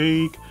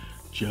awake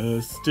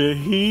just to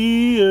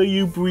hear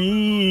you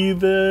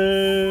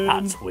breathing.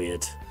 That's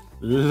weird.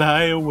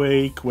 Lie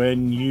awake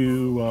when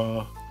you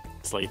are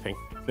Sleeping.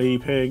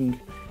 sleeping.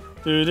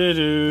 Do do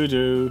do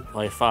do.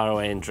 Lie far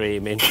away and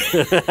dreaming.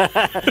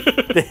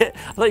 I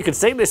thought you could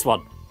sing this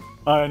one.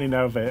 I only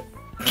know of it.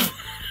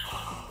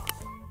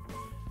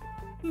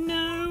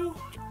 No.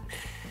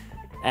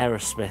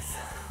 Aerosmith.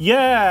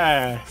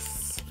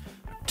 Yes.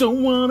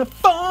 Don't wanna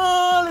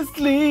fall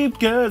asleep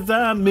 'cause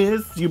I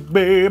miss you,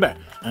 baby.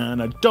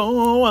 And I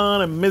don't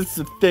wanna miss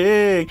a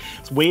thing.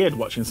 It's weird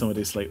watching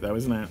somebody sleep though,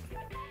 isn't it?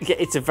 Yeah,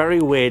 it's a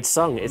very weird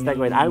song. It's like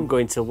going, I'm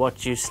going to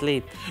watch you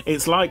sleep.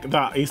 It's like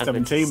that going to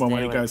E17 one when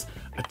stay it goes,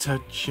 I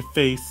touch your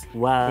face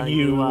While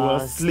you are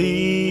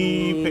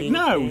sleeping.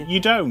 No, you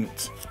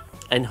don't.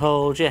 And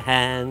hold your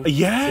hand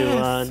Yes.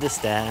 to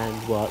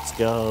understand what's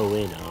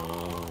going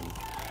on.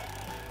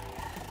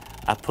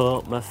 I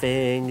put my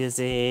fingers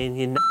in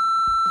your...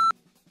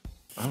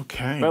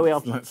 Okay, Where are we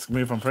on? let's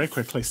move on very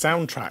quickly.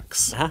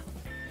 Soundtracks. Huh?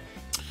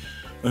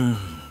 Oh,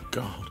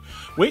 God.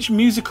 Which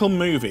musical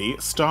movie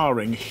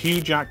starring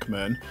Hugh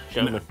Jackman...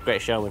 Showman.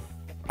 Great Showman.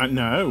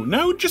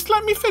 No, just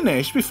let me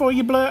finish before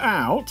you blurt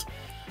out.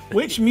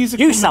 Which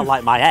musical... You sound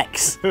like my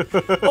ex.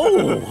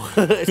 Oh,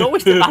 it's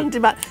always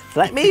demanding back.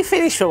 Let me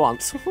finish for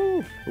once.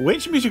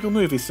 Which musical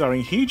movie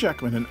starring Hugh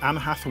Jackman and Anne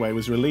Hathaway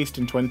was released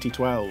in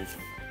 2012?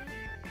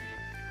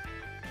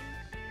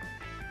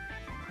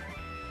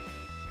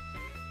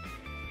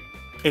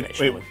 Great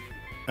Showman.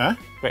 Huh?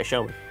 Great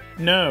Showman.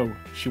 No,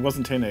 she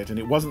wasn't in it, and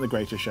it wasn't The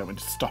Greatest Showman.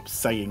 Just stop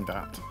saying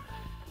that.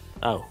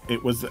 Oh.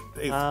 It was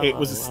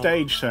a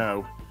stage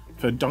show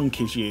for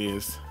donkey's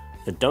years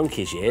The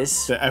donkey's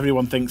years. that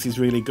everyone thinks is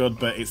really good,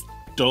 but it's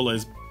dull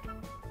as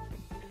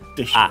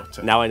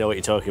dishwater. Now I know what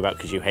you're talking about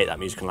because you hate that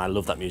musical and I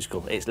love that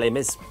musical. It's Les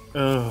Mis.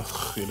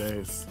 Ugh, it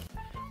is.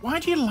 Why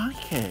do you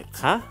like it?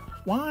 Huh?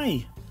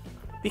 Why?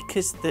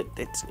 Because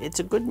it's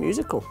a good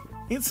musical.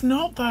 It's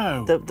not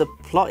though. The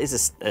plot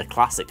is a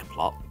classic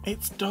plot,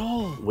 It's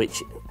dull.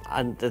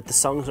 and the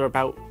songs are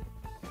about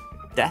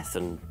death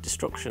and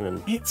destruction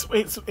and It's a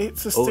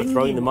overthrowing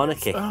singing- the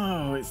monarchy.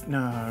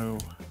 No.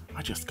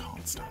 I just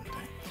can't stand it.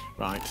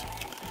 Right.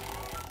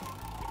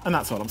 And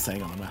that's all I'm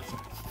saying on the matter.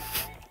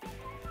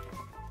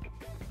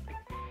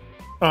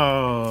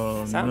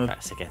 Oh,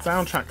 Soundtracks again.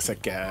 Soundtracks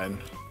again.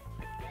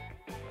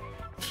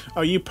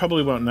 Oh, you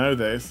probably won't know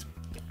this.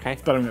 Okay.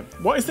 But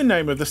what is the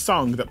name of the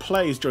song that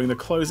plays during the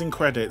closing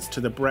credits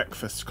to The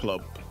Breakfast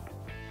Club?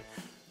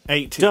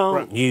 80s.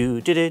 Don't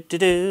you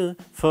do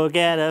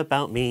forget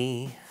about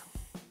me.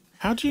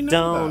 How do you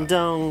know that?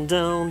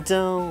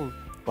 Don't.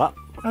 What?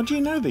 How do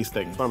you know these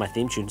things? One of my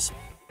theme tunes.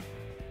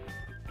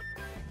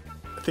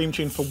 A theme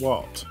tune for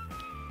what?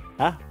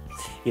 Huh?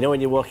 You know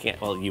when you're walking,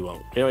 well, you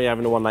won't. You know when you're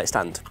having a one-night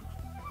stand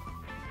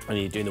and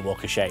you're doing the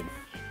walk of shame,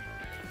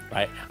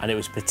 right? And it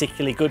was a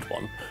particularly good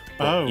one,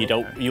 but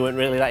you weren't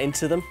really that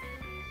into them.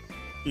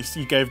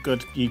 You gave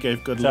good.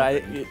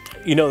 So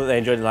you know that they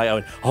enjoyed it,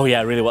 like, oh yeah,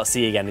 I really want to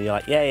see you again, and you're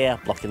like, yeah,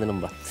 blocking the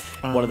number.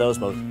 One of those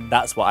moments.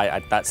 That's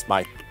what that's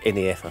my in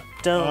the ear for.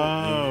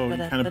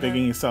 You're kind of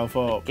bigging yourself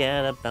up.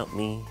 Forget about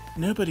me.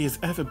 Nobody has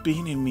ever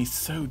been in me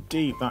so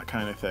deep. That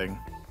kind of thing.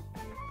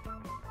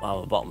 Well,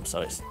 I'm a bottom,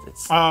 so it's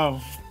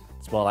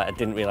more like I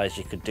didn't realise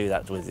you could do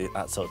that with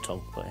that sort of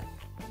tongue. But yeah.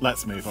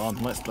 Let's move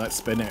on. Let's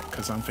spin it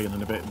because I'm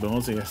feeling a bit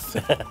nauseous.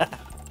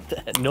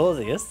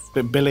 Nauseous?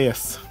 Bit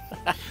bilious.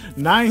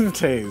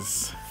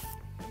 90s.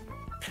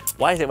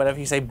 Why is it whenever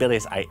you say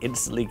bilious, I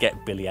instantly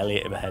get Billy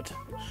Elliot in my head?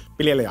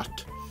 Billy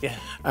Elliot. Yeah.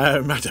 I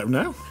don't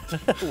know.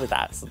 With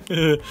that.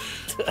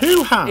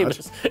 Who had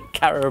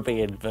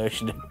Caribbean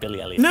version of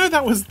Billy Elliot? No,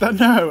 that was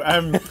no.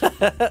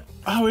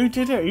 Who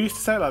did it? Who used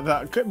to say it like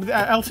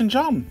that? Elton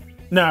John.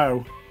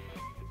 No.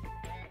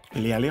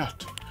 Billy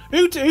Elliot.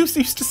 Who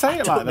used to say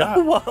it like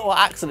that? What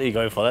accent are you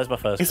going for? That's my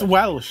first. It's question.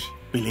 Welsh.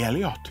 Billy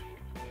Elliot.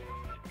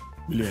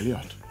 Billy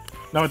Elliot.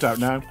 No, I don't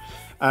know.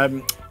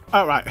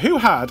 All right. Who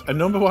had a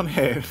 #1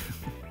 hit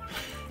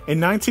in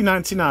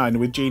 1999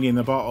 with Genie in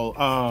the Bottle?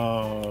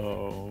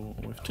 Oh,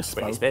 we've just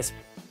Britney Spears.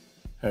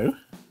 Who?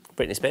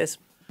 Britney Spears.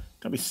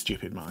 Don't be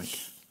stupid, Mike.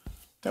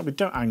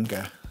 Don't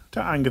anger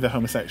the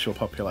homosexual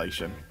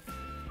population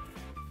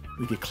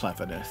with your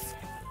cleverness.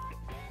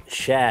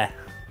 Cher.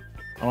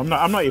 Oh, I'm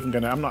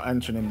not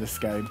entering in this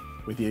game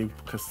with you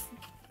because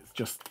it's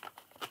just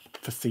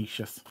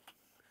facetious.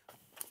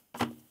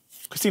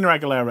 Christina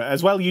Aguilera,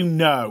 as well, you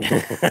know.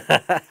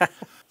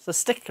 So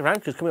stick around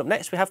because coming up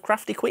next we have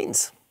Crafty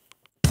Queens.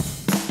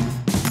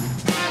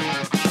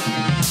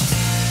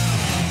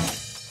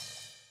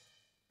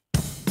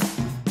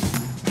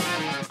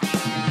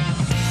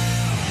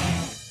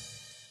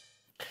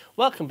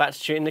 Welcome back to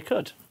Chewing the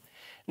Cud.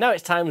 Now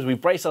it's time as we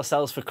brace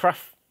ourselves for What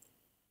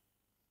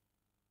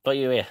are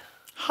you here?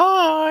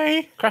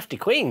 Hi! Crafty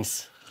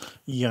Queens.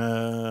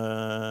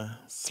 Yeah,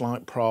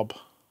 slight prob.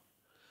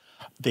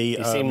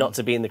 You seem not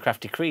to be in the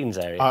Crafty Queens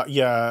area.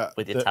 Yeah.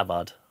 With your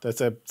tabard. There's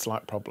a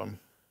slight problem.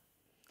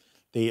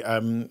 The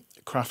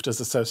Crafters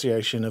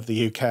Association of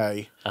the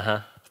UK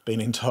have been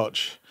in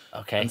touch.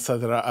 Okay. And so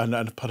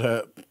and put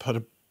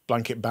a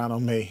blanket ban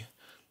on me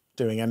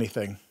doing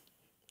anything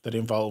that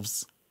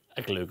involves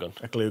a glue gun.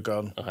 A glue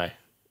gun. Okay.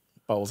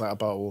 Bowls out of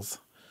bowls.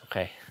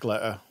 Okay.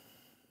 Glitter.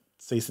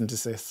 Cease and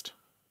desist.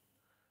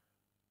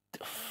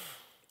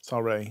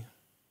 Sorry.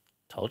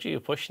 Told you you're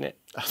pushing it.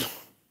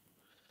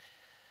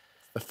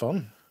 They're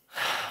fun.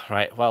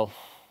 Right, well,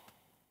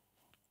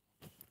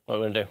 what are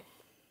we going to do?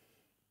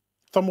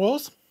 Thumb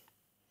wars?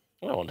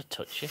 I don't want to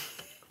touch you.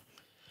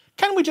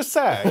 Can we just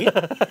say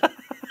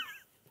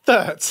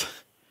that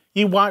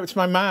you wiped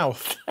my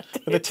mouth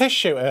with a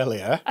tissue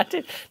earlier? I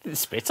didn't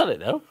spit on it,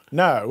 though.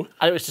 No.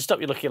 And it was to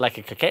stop you looking like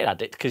a cocaine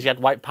addict because you had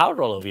white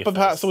powder all over your face. But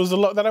perhaps there was a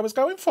look that I was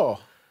going for.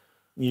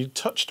 You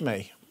touched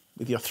me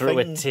with your through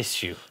a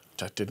tissue.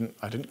 I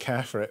didn't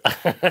care for it.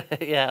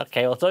 Yeah,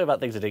 okay, well, I'll tell you about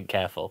things I didn't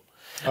care for.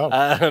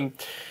 Oh.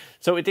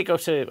 So we did go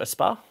to a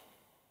spa.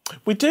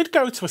 We did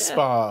go to a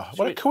spa.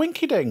 What a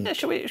coinkyding. Yeah,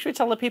 should we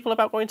tell the people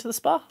about going to the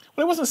spa?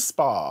 Well, it wasn't a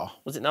spa.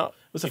 Was it not?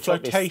 It was a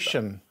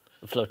flotation.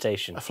 A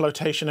flotation. A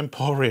flotation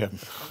emporium.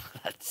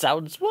 That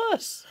sounds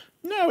worse.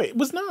 No, it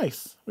was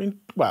nice. I mean,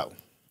 well.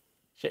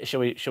 Shall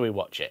we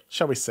watch it?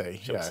 Shall we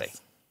see? Shall we see?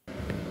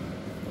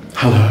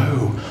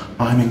 Hello,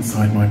 I'm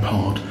inside my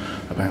pod,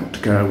 about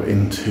to go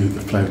into the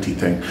floaty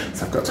thing,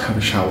 so I've got to have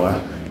a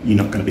shower. You're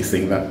not going to be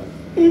seeing that.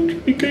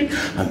 Okay.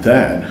 And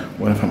then,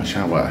 when I've had my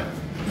shower,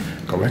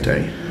 got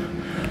ready,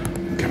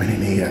 I'm coming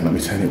in here, let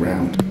me turn it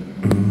round.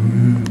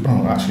 Ooh.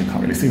 Oh, actually,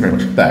 can't really see very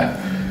much. There.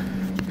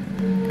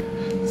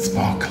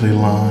 Sparkly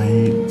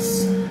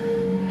lights.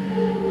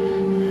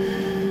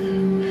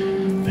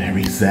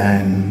 Very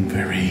zen,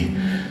 very...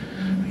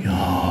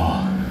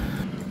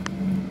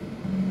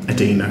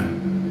 Adina.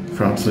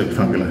 Absolutely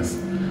fabulous.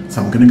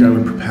 So I'm going to go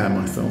and prepare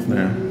myself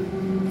now.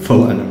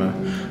 Full enema.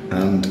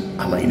 And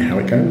I'll let you know how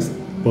it goes.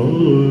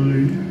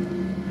 Bye.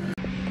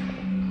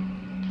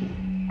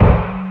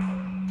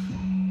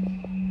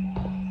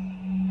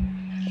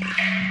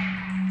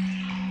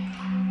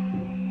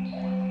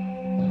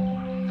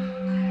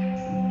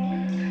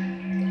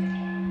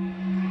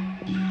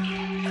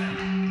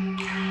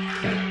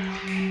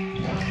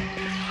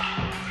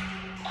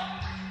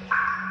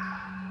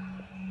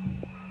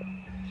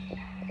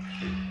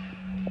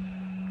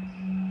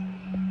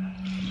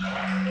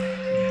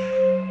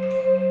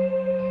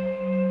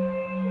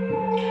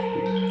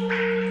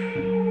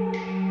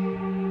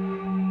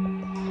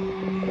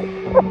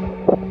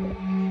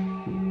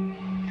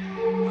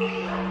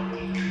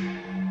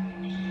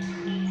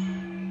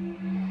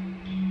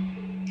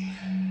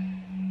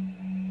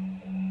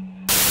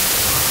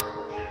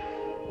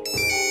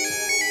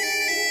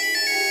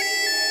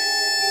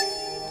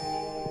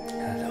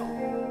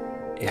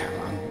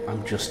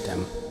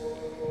 I'm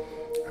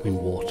in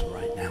water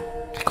right now.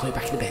 I'll call you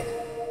back in a bit.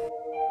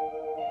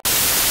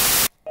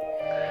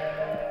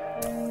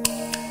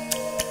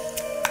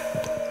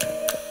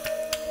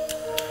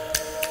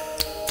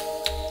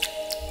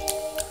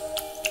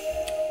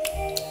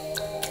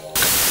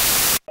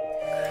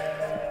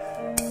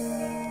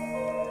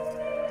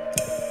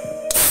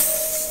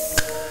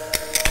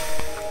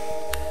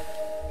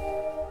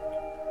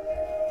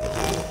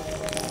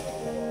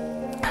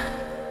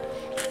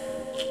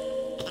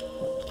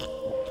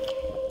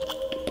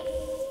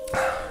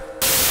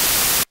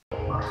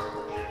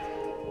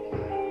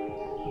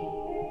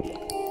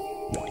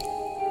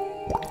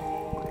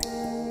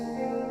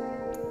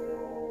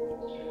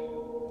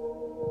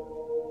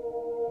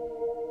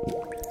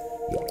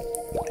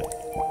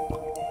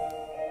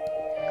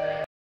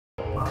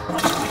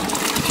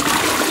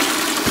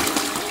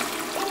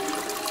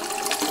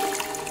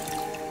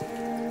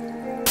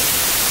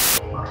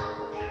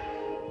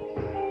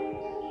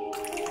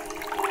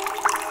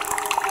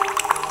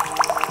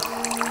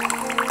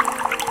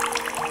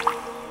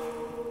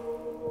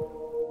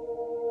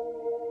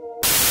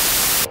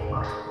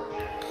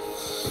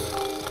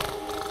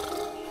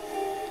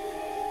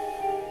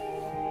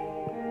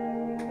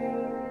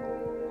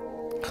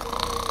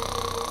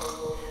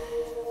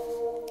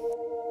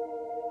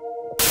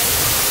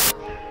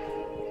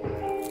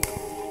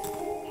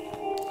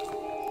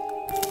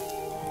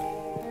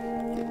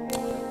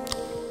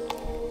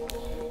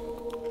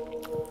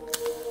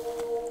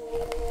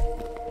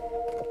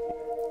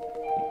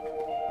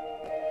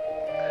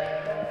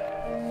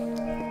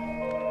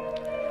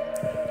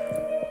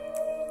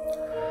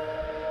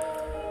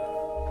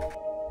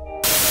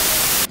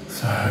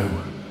 So,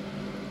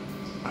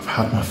 I've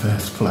had my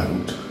first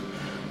float.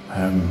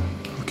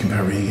 Looking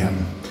very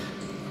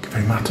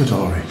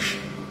matadorish.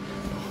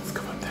 Oh, let's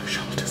cover up those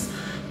shoulders.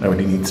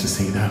 Nobody needs to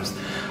see those.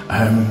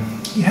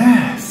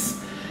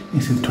 Yes.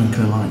 You see the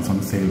twinkling lights on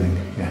the ceiling?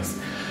 Yes.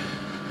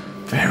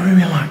 Very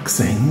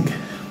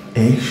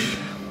relaxing-ish.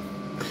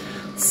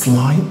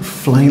 Slight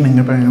flailing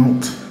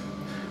about,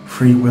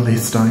 Free Willy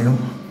style.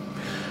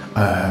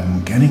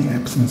 Getting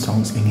Epsom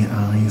salts in your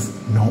eyes,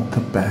 not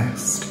the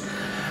best.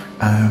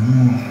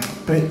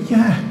 But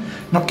yeah,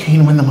 not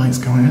keen when the lights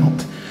go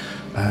out,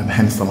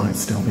 hence the lights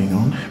still being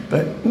on.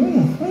 But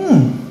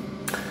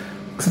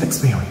it's an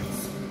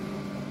experience.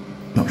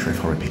 Not sure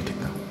if I'll repeat it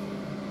though.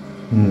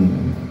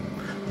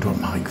 Wonder what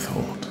Mike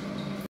thought.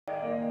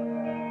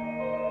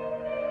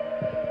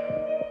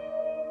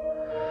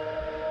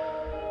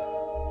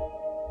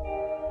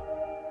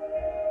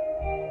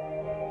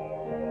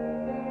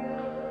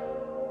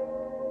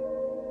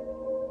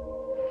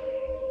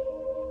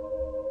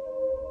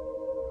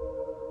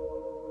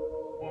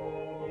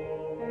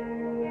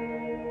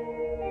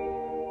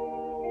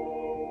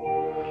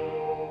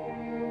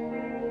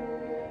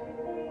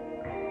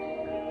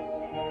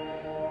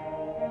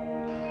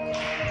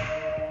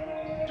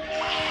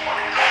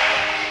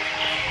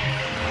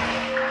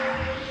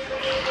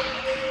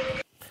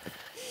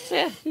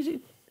 Yeah,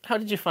 how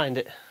did you find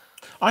it?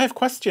 I have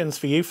questions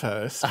for you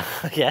first.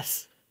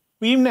 Yes.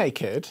 Were you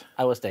naked?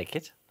 I was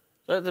naked.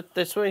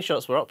 The swimming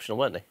shorts were optional,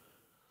 weren't they?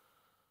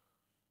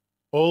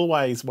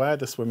 Always wear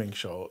the swimming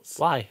shorts.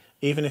 Why?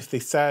 Even if they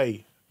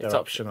say they're It's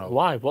optional.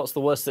 Why? What's the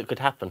worst that could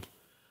happen?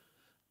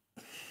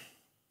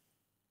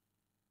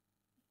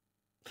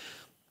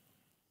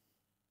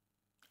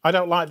 I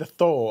don't like the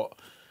thought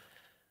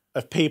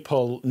of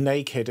people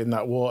naked in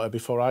that water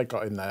before I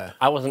got in there.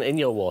 I wasn't in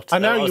your water. I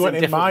know was you weren't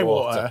in different my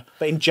water,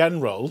 but in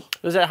general... There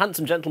was a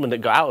handsome gentleman that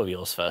got out of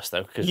yours first,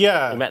 though, because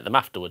Yeah. we met them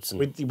afterwards. And,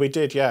 We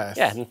did, yes.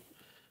 yeah,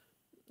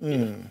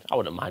 I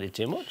wouldn't mind it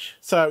too much.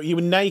 So you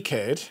were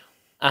naked.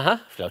 Uh-huh,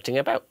 floating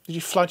about. Did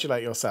you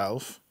flagellate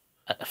yourself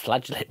I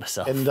flagellate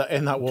myself. in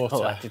that water?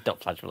 Oh, I did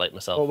not flagellate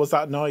myself. What was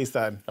that noise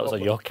then? That was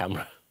on your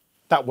camera.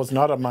 That was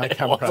not on my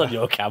camera. It was on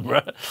your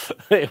camera.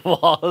 It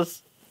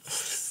was.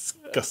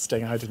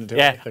 Disgusting. I didn't do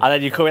Yeah, anything. and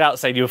then you're coming out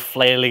saying you were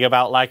flailing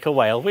about like a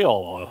whale. We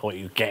all know what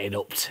you're getting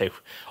up to.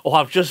 Oh,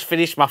 I've just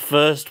finished my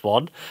first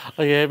one.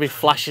 Oh, you heard me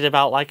flashing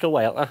about like a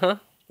whale. Uh-huh.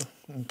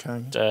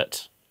 Okay.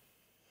 Dirt.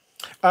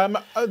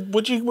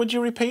 Would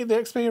you repeat the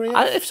experience?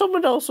 If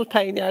someone else was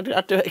paying you,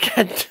 I'd do it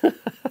again.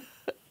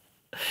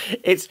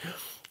 It's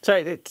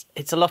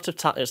a lot of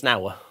time. It's an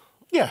hour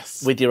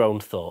Yes. with your own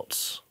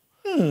thoughts.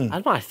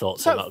 And my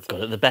thoughts are not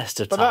good at the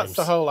best of But times. that's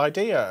the whole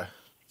idea.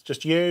 It's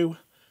just you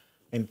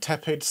in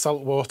tepid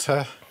salt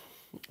water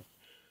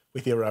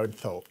with your own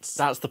thoughts.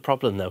 That's the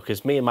problem, though,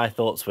 because me and my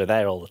thoughts were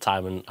there all the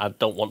time, and I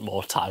don't want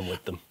more time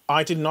with them.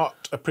 I did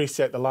not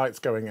appreciate the lights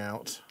going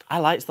out. I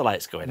liked the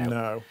lights going out.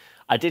 No.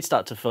 I did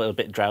start to feel a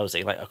bit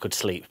drowsy, like I could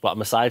sleep, but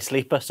I'm a side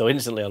sleeper, so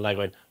instantly I'm like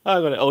going, oh,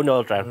 I'm gonna, oh no,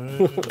 I'll drown.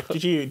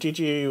 Did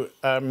you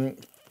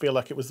feel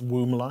like it was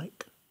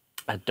womb-like?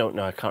 I don't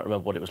know, I can't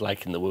remember what it was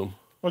like in the womb.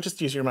 Well,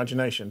 just use your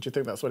imagination. Do you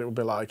think that's what it would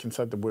be like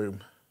inside the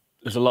womb?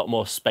 There's a lot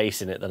more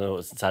space in it than there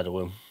was inside a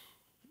womb.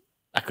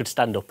 I could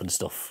stand up and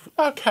stuff.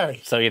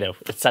 Okay. So, you know,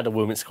 inside a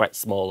womb it's quite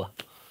smaller.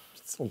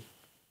 It's all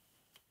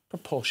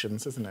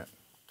proportions, isn't it?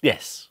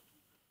 Yes.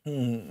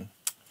 Yes.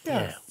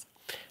 Yeah.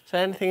 So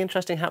anything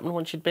interesting happened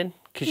once you'd been?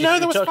 No,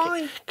 that was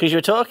fine. Because you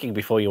were talking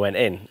before you went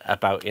in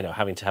about,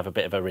 having to have a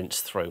bit of a rinse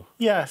through.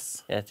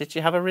 Yes. Yeah, did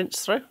you have a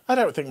rinse through? I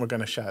don't think we're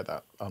going to share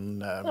that on...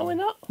 No, we're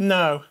not.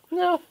 No.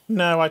 No.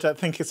 No, I don't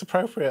think it's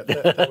appropriate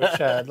that we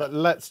share.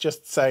 Let's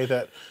just say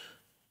that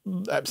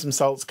Epsom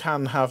salts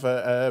can have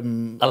a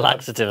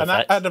laxative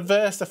effect. An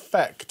adverse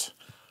effect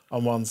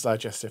on one's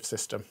digestive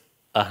system.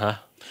 Uh-huh.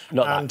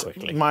 Not And that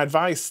quickly. my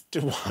advice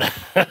to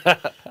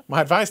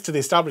the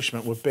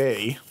establishment would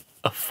be...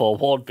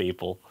 Forewarn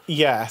people.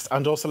 Yes,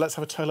 and also let's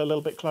have a toilet a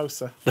little bit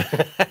closer.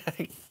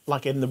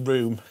 Like in the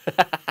room.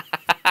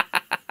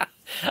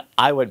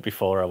 I went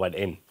before I went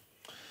in.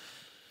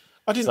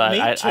 I didn't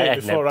need to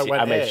before I went in.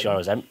 I made sure I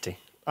was empty.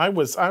 I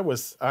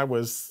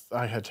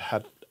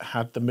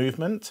had the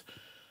movement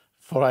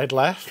before I'd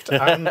left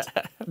and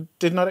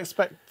did not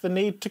expect the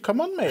need to come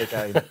on me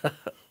again.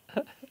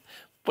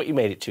 But you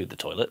made it to the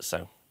toilet,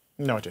 so...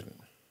 No, I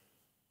didn't.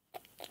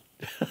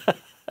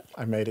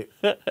 I made it.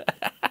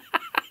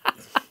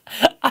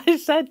 I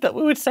said that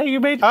we would say you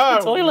made it to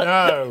the toilet.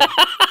 No.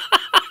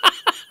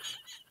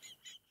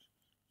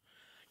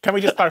 Can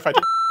we just clarify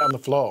on the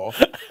floor?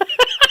 You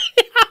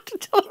have to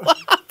tell what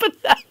happened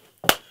now.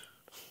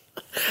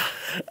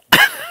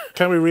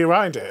 Can we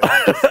rewind it?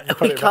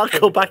 We can't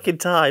go back in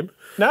time.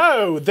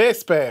 No,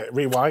 this bit.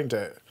 Rewind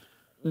it.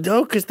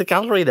 No, because the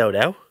gallery know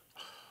now.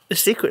 The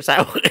secret's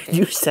out.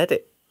 You said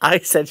it. I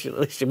said she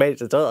made it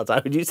to the toilet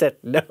time, and you said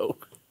no.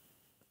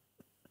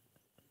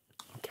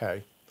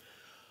 Okay.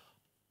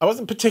 I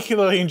wasn't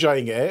particularly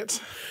enjoying it.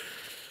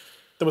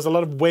 There was a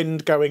lot of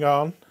wind going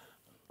on.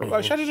 Well,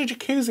 it added a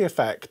jacuzzi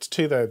effect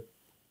to the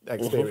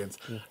experience.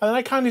 And then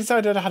I kind of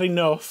decided I had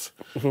enough.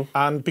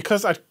 And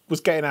because I was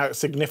getting out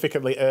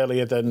significantly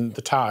earlier than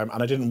the time,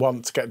 and I didn't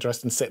want to get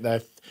dressed and sit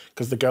there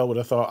because the girl would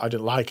have thought I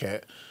didn't like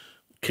it.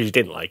 Because you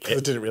didn't like it. I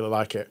didn't really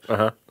like it.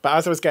 But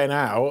as I was getting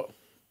out,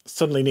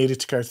 suddenly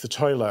needed to go to the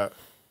toilet.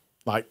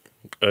 Like...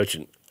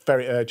 Urgent.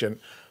 Very urgent.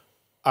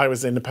 I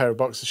was in a pair of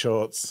boxer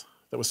shorts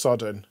that were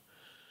sodden.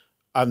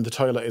 And the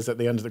toilet is at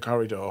the end of the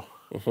corridor.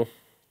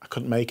 I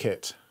couldn't make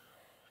it.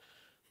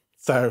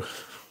 So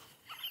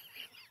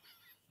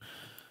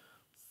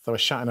I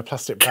shat in a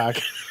plastic bag.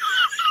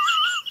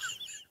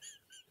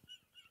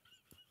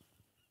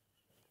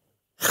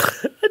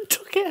 And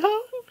took it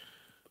home.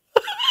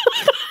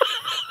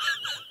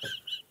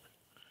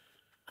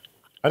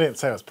 I didn't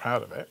say I was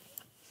proud of it.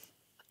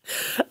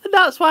 And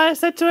that's why I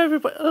said to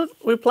everybody,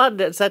 we planned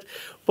it and said,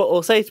 but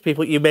we'll say to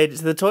people, you made it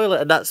to the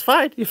toilet, and that's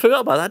fine. You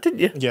forgot about that, didn't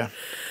you? Yeah.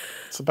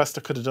 It's the best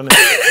I could have done it.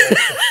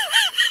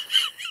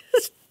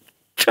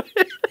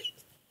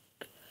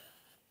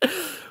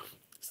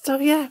 So,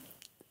 yeah.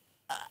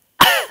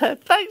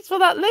 Thanks for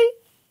that, Lee.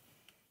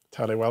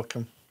 Totally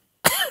welcome.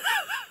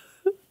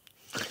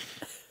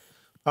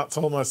 That's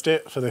almost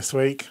it for this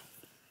week.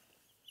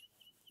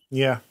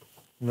 Yeah.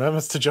 Remember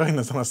to join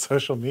us on our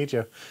social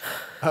media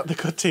at The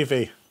Cud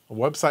TV. Our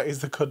website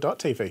is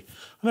thecud.tv.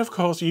 And of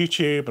course,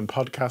 YouTube and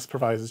podcast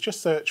providers.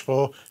 Just search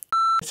for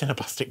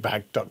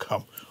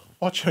itinaplasticbag.com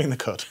or Chewing the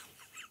Cud.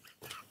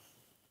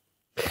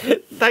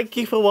 Thank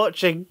you for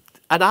watching,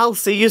 and I'll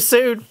see you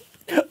soon.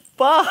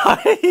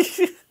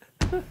 Bye.